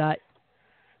of Well- that.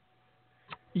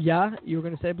 Yeah, you were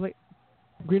gonna say, Blake?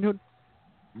 Green Hood?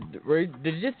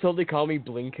 Did you just totally call me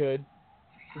Blinkhood?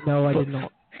 No, I did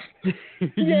not. you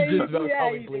Yeah, just about yeah,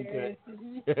 called me you Blinkhood.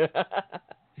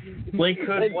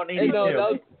 Blinkhood 182.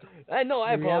 No, I know.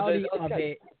 I The apologize. reality of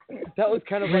it. That was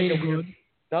kind of like a Green weird. Hood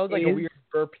That was like a is- weird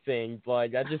burp thing.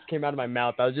 Like that just came out of my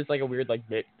mouth. That was just like a weird like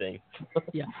bit thing.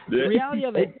 Yeah. The reality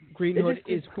of it, Green It Hood, just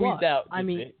is squeezed what? out. I didn't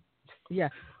mean, it? yeah.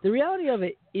 The reality of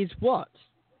it is what?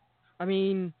 I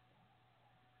mean,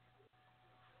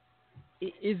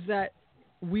 is that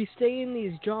we stay in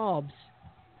these jobs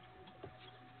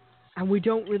and we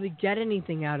don't really get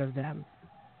anything out of them.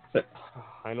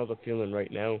 I know the feeling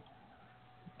right now.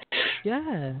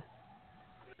 Yeah.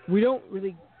 We don't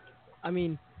really, I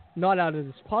mean, not out of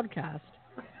this podcast,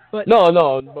 but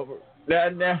No, but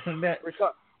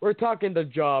we're talking the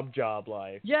job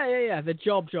life. yeah, the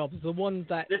jobs, the ones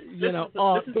that, This you know, is-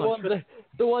 are this is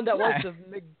The one that Yeah. wants to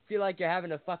feel like you're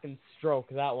having a fucking stroke.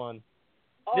 That one.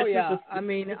 Oh This is yeah, the- I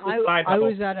mean, this is I side hustle.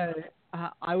 was at a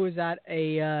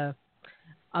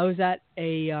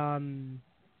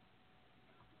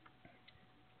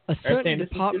certain saying this is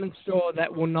department store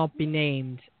that will not be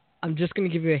named. I'm just gonna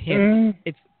give you a hint. Mm.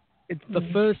 It's the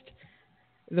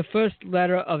first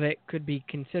letter of it could be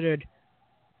considered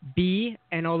B,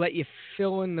 and I'll let you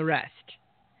fill in the rest.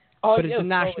 Oh, But it's yeah, a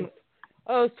national.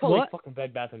 It's totally What? fucking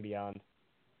Bed Bath and Beyond.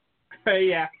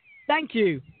 Yeah. Thank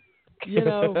you. You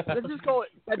know, let's just call it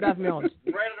Bed Bath & Beyond.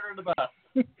 Right under the bus.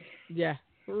 Yeah,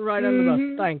 right under the bus.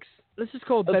 Mhm. Thanks. Let's just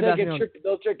call it Bed Bath & Beyond.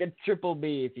 They'll trick a triple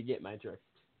B if you get my trick.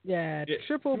 Yeah, Yeah.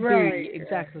 triple B, Right.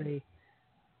 exactly.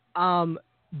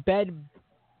 Bed,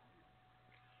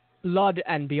 blood,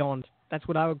 and beyond. That's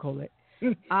what I would call it.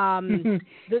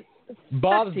 The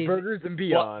Bob's fact is- Burgers and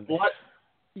Beyond. Blood,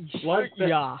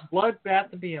 yeah, Blood, Bath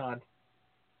and Beyond.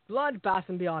 blood, bath,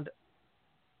 and beyond.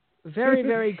 Very,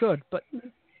 very good, but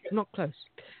not close.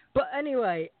 But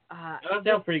anyway, That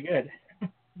sounds pretty good.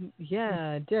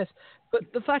 yeah, yes.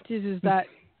 But the fact is that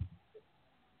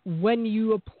when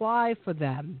you apply for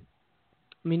them,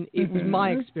 I mean, it was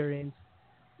my experience.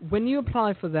 When you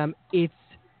apply for them, it's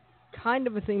kind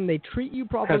of a thing. They treat you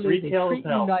properly. They retail treat is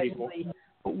you hell, nicely. people.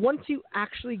 But once you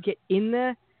actually get in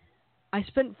there, I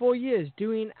spent 4 years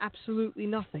doing absolutely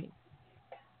nothing.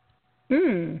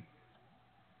 Mm.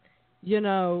 You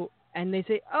know, and they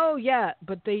say, "Oh yeah,"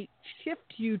 but they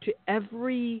shift you to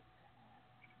every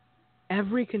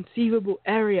conceivable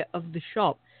area of the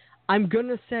shop. I'm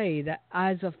gonna say that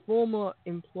as a former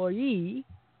employee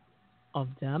of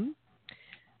them,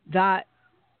 that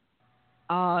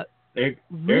There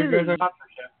really goes our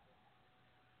sponsorship.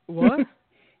 what?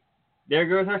 There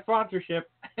goes our sponsorship.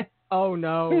 Oh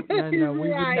no, we would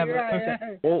Right, never. right.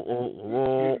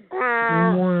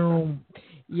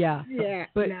 Yeah, Yeah.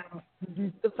 But- no.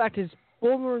 the fact is,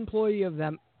 former employee of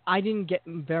them, I didn't get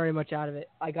very much out of it.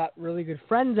 I got really good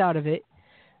friends out of it,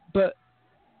 but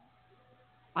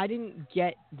I didn't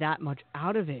get that much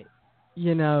out of it.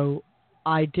 You know,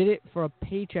 I did it for a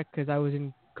paycheck because I was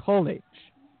in college.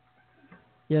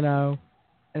 You know,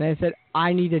 and I said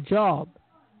I need a job,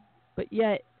 but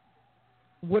yet,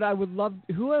 who I would love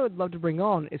to bring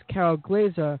on is Carol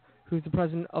Glazer, who's the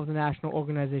president of the National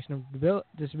Organization of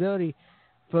Disability,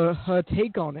 for her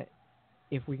take on it,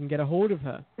 if we can get a hold of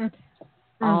her.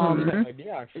 No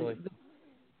idea, actually. The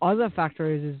other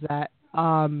factor is that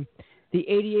the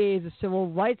ADA is a civil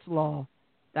rights law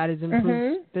that is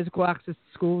improves physical access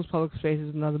to schools, public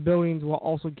spaces, and other buildings while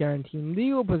also guaranteeing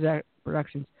legal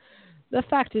protections. The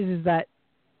fact is that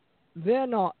they're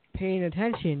not paying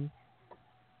attention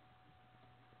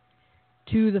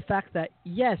to the fact that,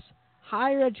 yes,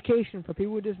 higher education for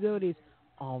people with disabilities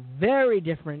are very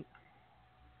different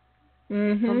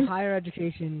from higher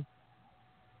education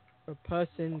for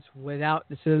persons without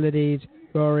disabilities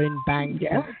who are in banks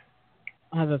and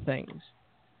other things.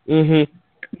 Yeah.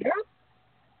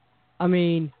 I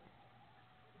mean,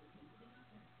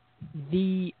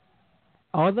 the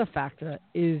other factor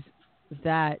is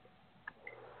that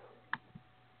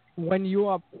when you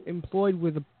are employed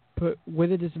with a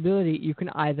disability, you can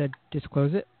either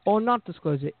disclose it or not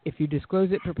disclose it. If you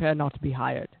disclose it, prepare not to be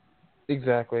hired.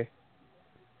 Exactly.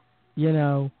 You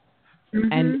know,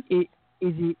 and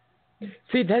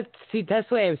that's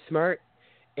why I'm smart,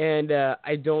 and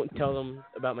I don't tell them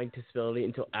about my disability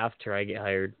until after I get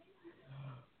hired.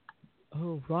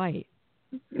 Oh, right.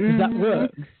 Does that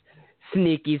work?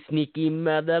 Sneaky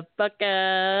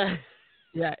motherfucker.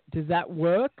 Yeah, does that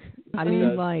work? I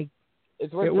mean, like,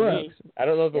 it's worked it for works. me. I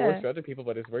don't know if it works for other people,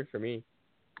 but it's worked for me.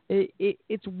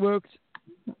 It's worked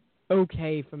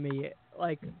okay for me.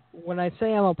 Like, when I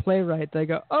say I'm a playwright, they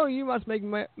go, "Oh, you must make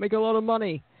a lot of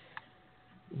money."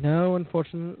 No,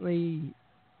 unfortunately,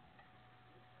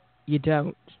 you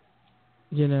don't.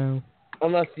 You know.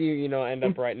 Unless you end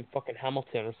up writing fucking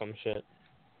Hamilton or some shit.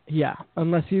 Yeah,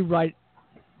 unless you write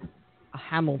a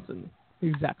Hamilton,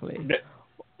 exactly.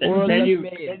 Then you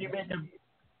make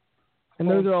and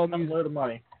those are all a load of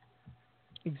money.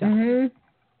 Exactly.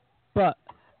 But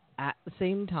at the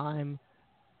same time,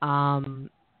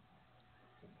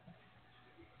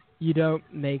 you don't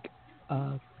make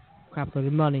a crap load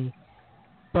of money,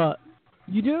 but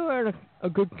you do earn a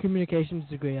good communications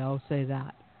degree. I'll say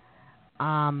that.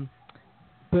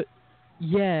 But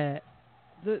yeah,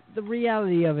 the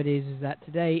reality of it is that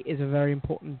today is a very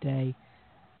important day.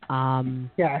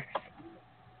 Yes.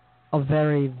 A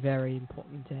very, very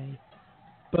important day.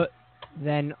 But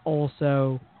then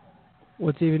also,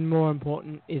 what's even more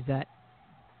important is that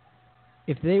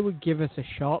if they would give us a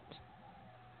shot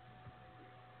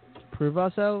to prove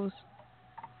ourselves,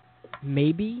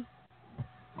 maybe,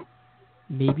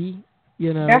 we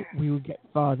would get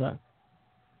farther.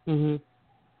 I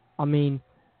mean,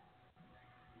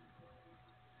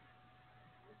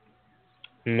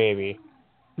 maybe.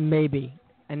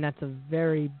 And that's a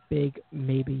very big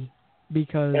maybe.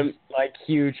 Because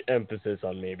huge emphasis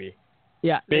on maybe.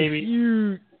 Yeah, maybe.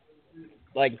 Huge.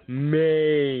 Like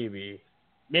maybe.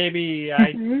 Maybe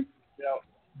I don't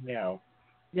know.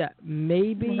 Yeah,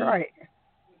 maybe. Right.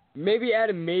 Maybe add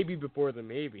a maybe before the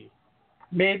maybe.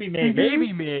 Maybe.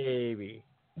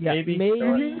 Yeah,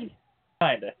 maybe.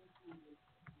 Kinda.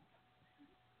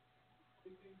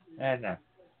 No.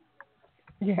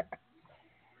 Yeah.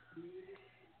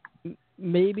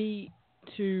 Maybe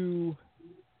to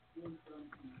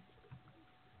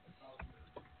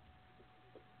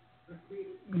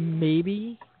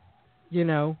maybe,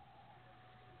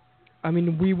 I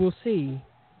mean, we will see.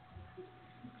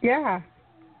 Yeah.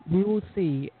 We will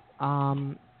see. I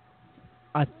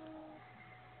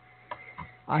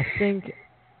think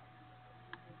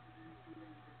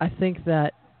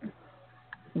that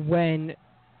when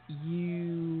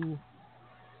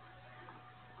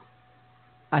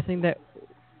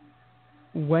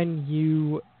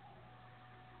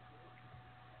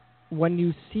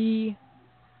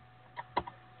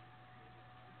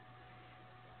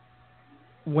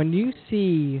you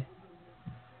see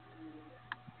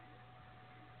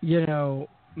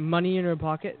money in your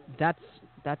pocket, that's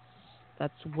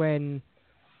when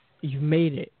you've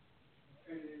made it.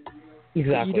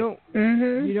 Exactly.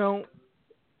 You don't.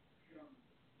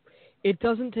 It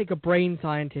doesn't take a brain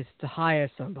scientist to hire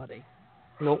somebody.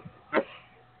 Nope.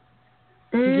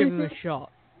 To give them a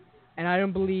shot. And I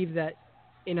don't believe that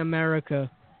in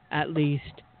America, at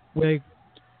least, where,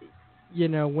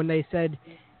 when they said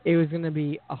it was going to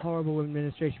be a horrible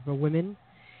administration for women,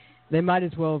 they might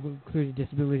as well have included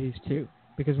disabilities too.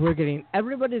 Because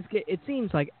it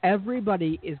seems like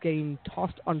everybody is getting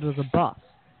tossed under the bus.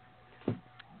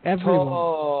 Everyone.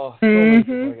 Oh, so many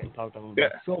people are getting talked about.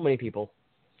 So many people.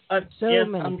 So yes,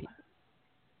 many people.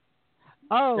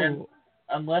 Oh, then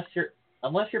unless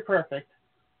you're perfect.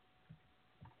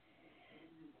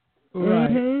 right.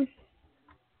 Mhm.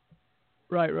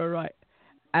 Right.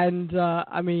 And,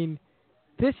 I mean,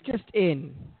 this just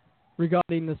in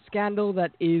regarding the scandal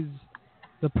that is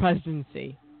the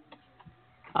presidency.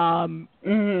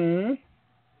 Mhm.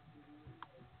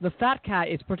 The fat cat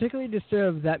is particularly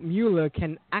disturbed that Mueller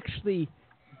can actually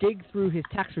dig through his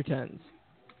tax returns.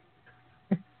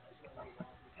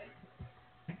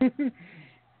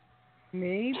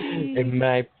 Maybe. It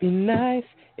might be nice.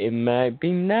 It might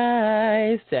be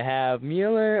nice to have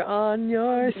Mueller on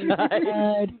your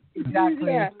side.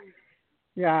 Exactly.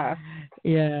 Yeah.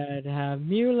 Yeah, to have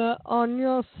Mueller on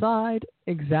your side.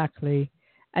 Exactly.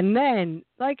 And then,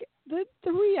 like, the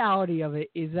reality of it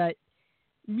is that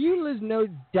Mueller's no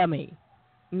dummy.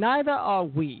 Neither are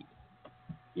we.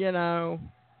 You know,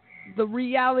 the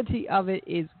reality of it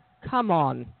is, come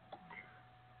on.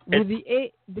 With the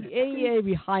AEA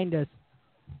behind us,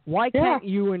 why can't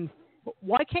you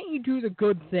do the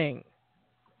good thing?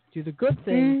 Do the good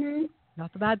thing, Mhm.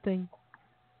 not the bad thing.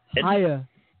 It's- Hire,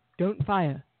 don't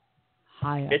fire.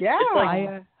 Hire. Yeah. It's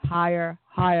like Hire.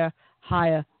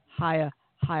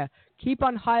 Keep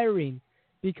on hiring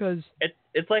because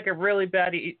it's like a really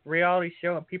bad reality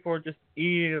show, and people are just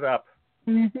eating it up.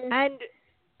 Mhm.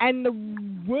 and the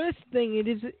worst thing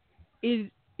is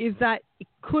that it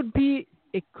could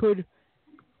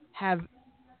have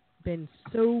been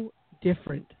so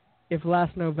different if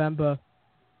last November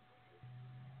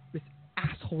this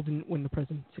asshole didn't win the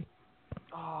presidency.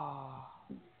 Oh,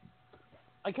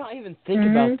 I can't even think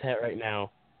Mhm. about that right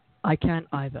now. I can't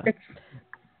either. It's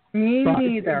me But-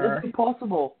 neither. It's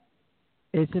impossible.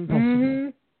 It's impossible.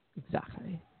 Mhm.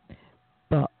 Exactly.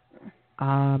 But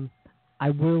I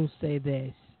will say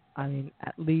this. I mean,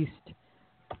 at least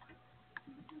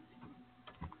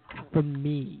for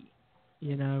me,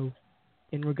 you know,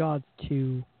 in regards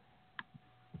to,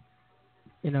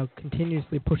 you know,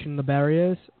 continuously pushing the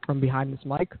barriers from behind this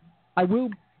mic,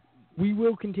 we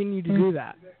will continue to do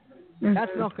that.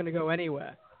 That's not going to go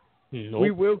anywhere. Nope.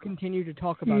 We will continue to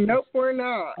talk about Nope, this. we're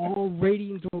not. Our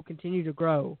ratings will continue to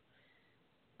grow.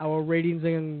 Our ratings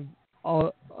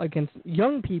against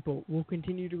young people will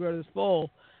continue to grow this fall.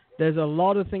 There's a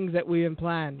lot of things that we have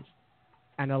planned,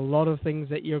 and a lot of things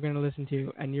that you're going to listen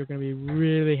to, and you're going to be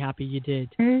really happy you did.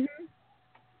 Mhm.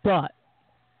 But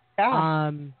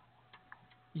Yeah.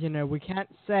 you know, we can't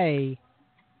say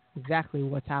exactly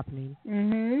what's happening.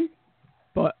 Mhm.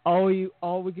 But all we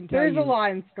can tell There's you, a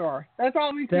lot in store. That's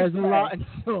all we can there's say. a lot in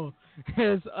store.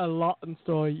 There's a lot in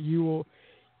store. You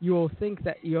will think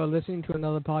that you're listening to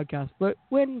another podcast, but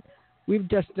when we've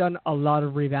just done a lot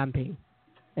of revamping,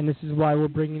 and this is why we're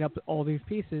bringing up all these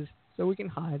pieces so we can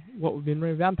hide what we've been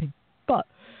revamping. But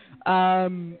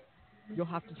you'll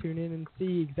have to tune in and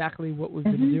see exactly what we've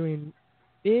been doing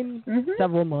in Mhm.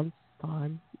 several months'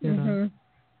 time. You know.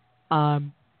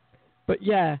 Mhm. But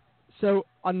yeah, so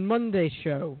on Monday's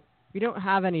show, we don't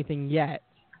have anything yet,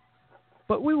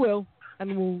 but we will,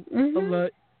 and we'll Mhm.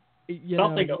 alert. You know,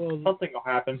 Something will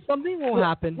happen. something will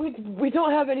happen. We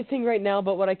don't have anything right now,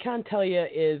 but what I can tell you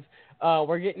is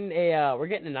we're getting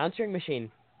an answering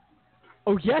machine.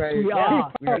 Oh yes, Very- we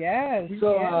yeah. are. Yes.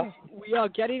 So yes. we are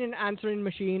getting an answering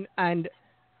machine, and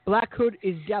Black Hood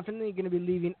is definitely going to be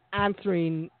leaving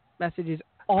answering messages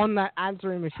on that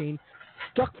answering machine,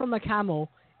 stuck from a camel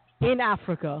in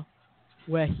Africa,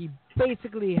 where he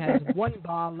basically has one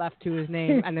bar left to his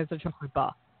name, and it's a chocolate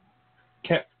bar.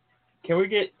 Can we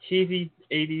get cheesy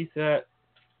 80s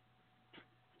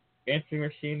answering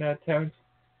machine tone?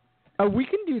 We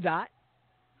can do that.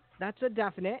 That's a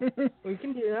definite. We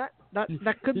can do that.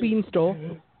 That could be in store.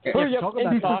 Hurry talk up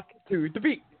and about talk to the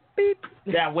beat. Beep.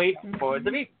 Yeah, wait for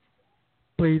the beep.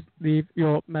 Please leave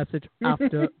your message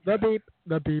after the beep,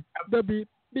 the beep, the beep,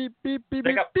 beep, beep, beep,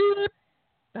 Pick beep, up. beep.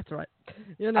 That's right.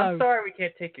 You know. I'm sorry we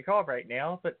can't take your call right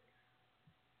now, but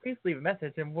please leave a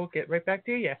message and we'll get right back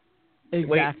to you.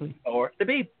 Exactly. Wait for the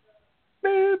beep.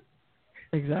 Boop.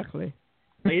 Exactly.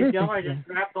 Ladies and gentlemen, I just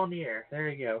rapped on the air. There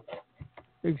you go.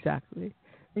 Exactly.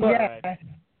 Yes.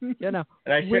 You know.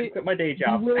 And I should quit my day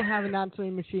job. We will have an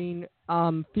answering machine.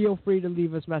 Feel free to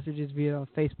leave us messages via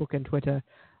Facebook and Twitter.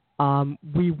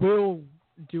 We will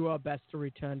do our best to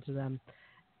return to them.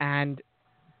 And,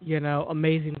 you know,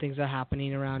 amazing things are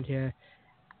happening around here.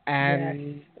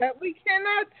 And Yes. That we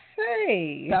cannot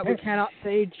say. that we cannot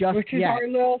say just Which is yet. our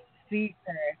little secret.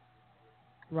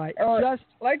 Right. Or Just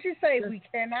let's just say we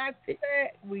cannot say.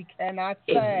 We cannot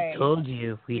say.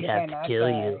 you, We cannot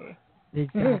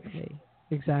say.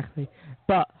 Exactly.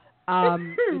 But it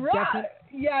Right. definitely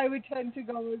Yeah, I would tend to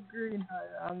go with Green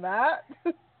on that.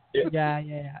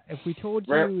 Yeah. If we told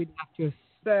you, Rem- we'd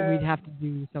have to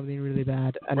do something really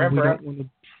bad, and we Remember- don't want to.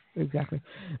 Exactly.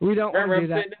 We don't want Remember,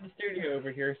 to I'm do that. sitting in the studio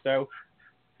over here, so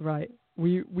Right.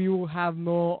 We will have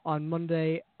more on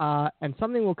Monday, and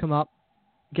something will come up,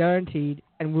 guaranteed,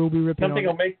 and we'll be ripping something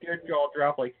on will make your jaw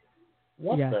drop. Like,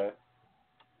 what Yeah. the?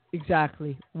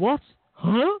 Exactly. What?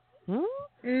 Huh? Huh?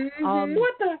 Mhm.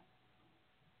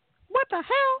 What the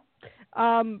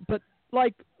hell? But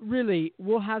like, really,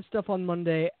 we'll have stuff on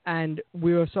Monday, and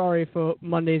we are sorry for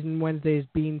Mondays and Wednesdays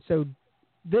being so.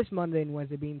 This Monday and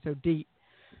Wednesday being so deep,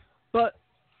 but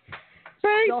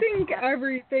I stuff- think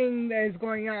everything that is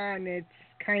going on, it's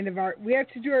kind of we have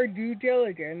to do our due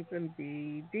diligence and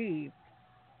be deep.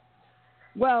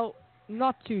 well,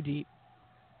 not too deep,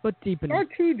 but deep enough. Not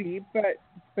too deep, but deep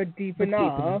But deep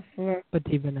enough. But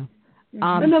deep enough.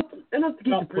 Mhm. Enough to keep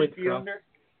Not the points 3 feet across. under.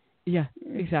 Yeah,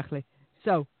 exactly.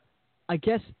 So, I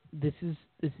guess this is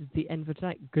the end for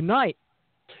tonight. Good night.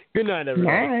 Good night,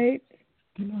 everybody. Night.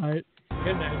 Good night.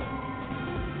 Good night.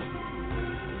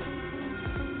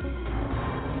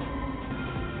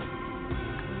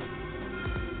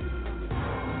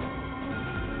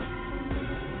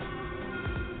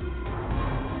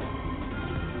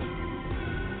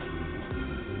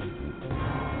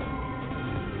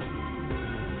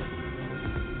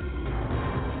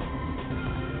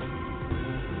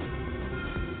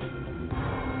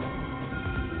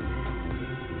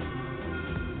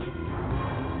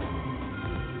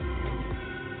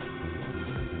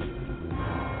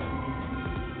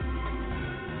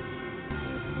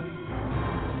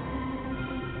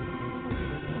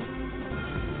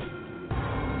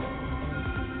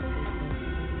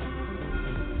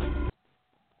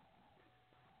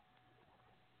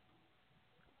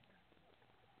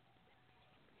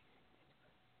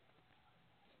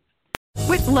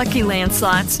 With Lucky Land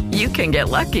Slots, you can get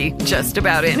lucky just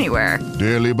about anywhere.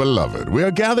 Dearly beloved, we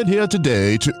are gathered here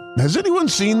today to... Has anyone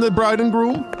seen the bride and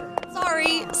groom?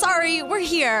 Sorry, we're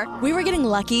here. We were getting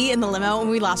lucky in the limo and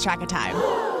we lost track of time.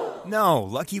 No,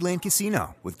 Lucky Land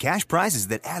Casino, with cash prizes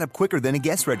that add up quicker than a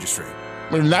guest registry.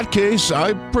 In that case,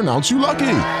 I pronounce you lucky.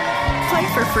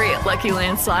 Play for free at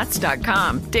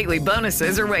LuckyLandSlots.com. Daily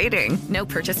bonuses are waiting. No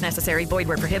purchase necessary. Void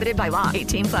where prohibited by law.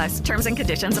 18+. Terms and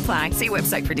conditions apply. See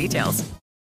website for details.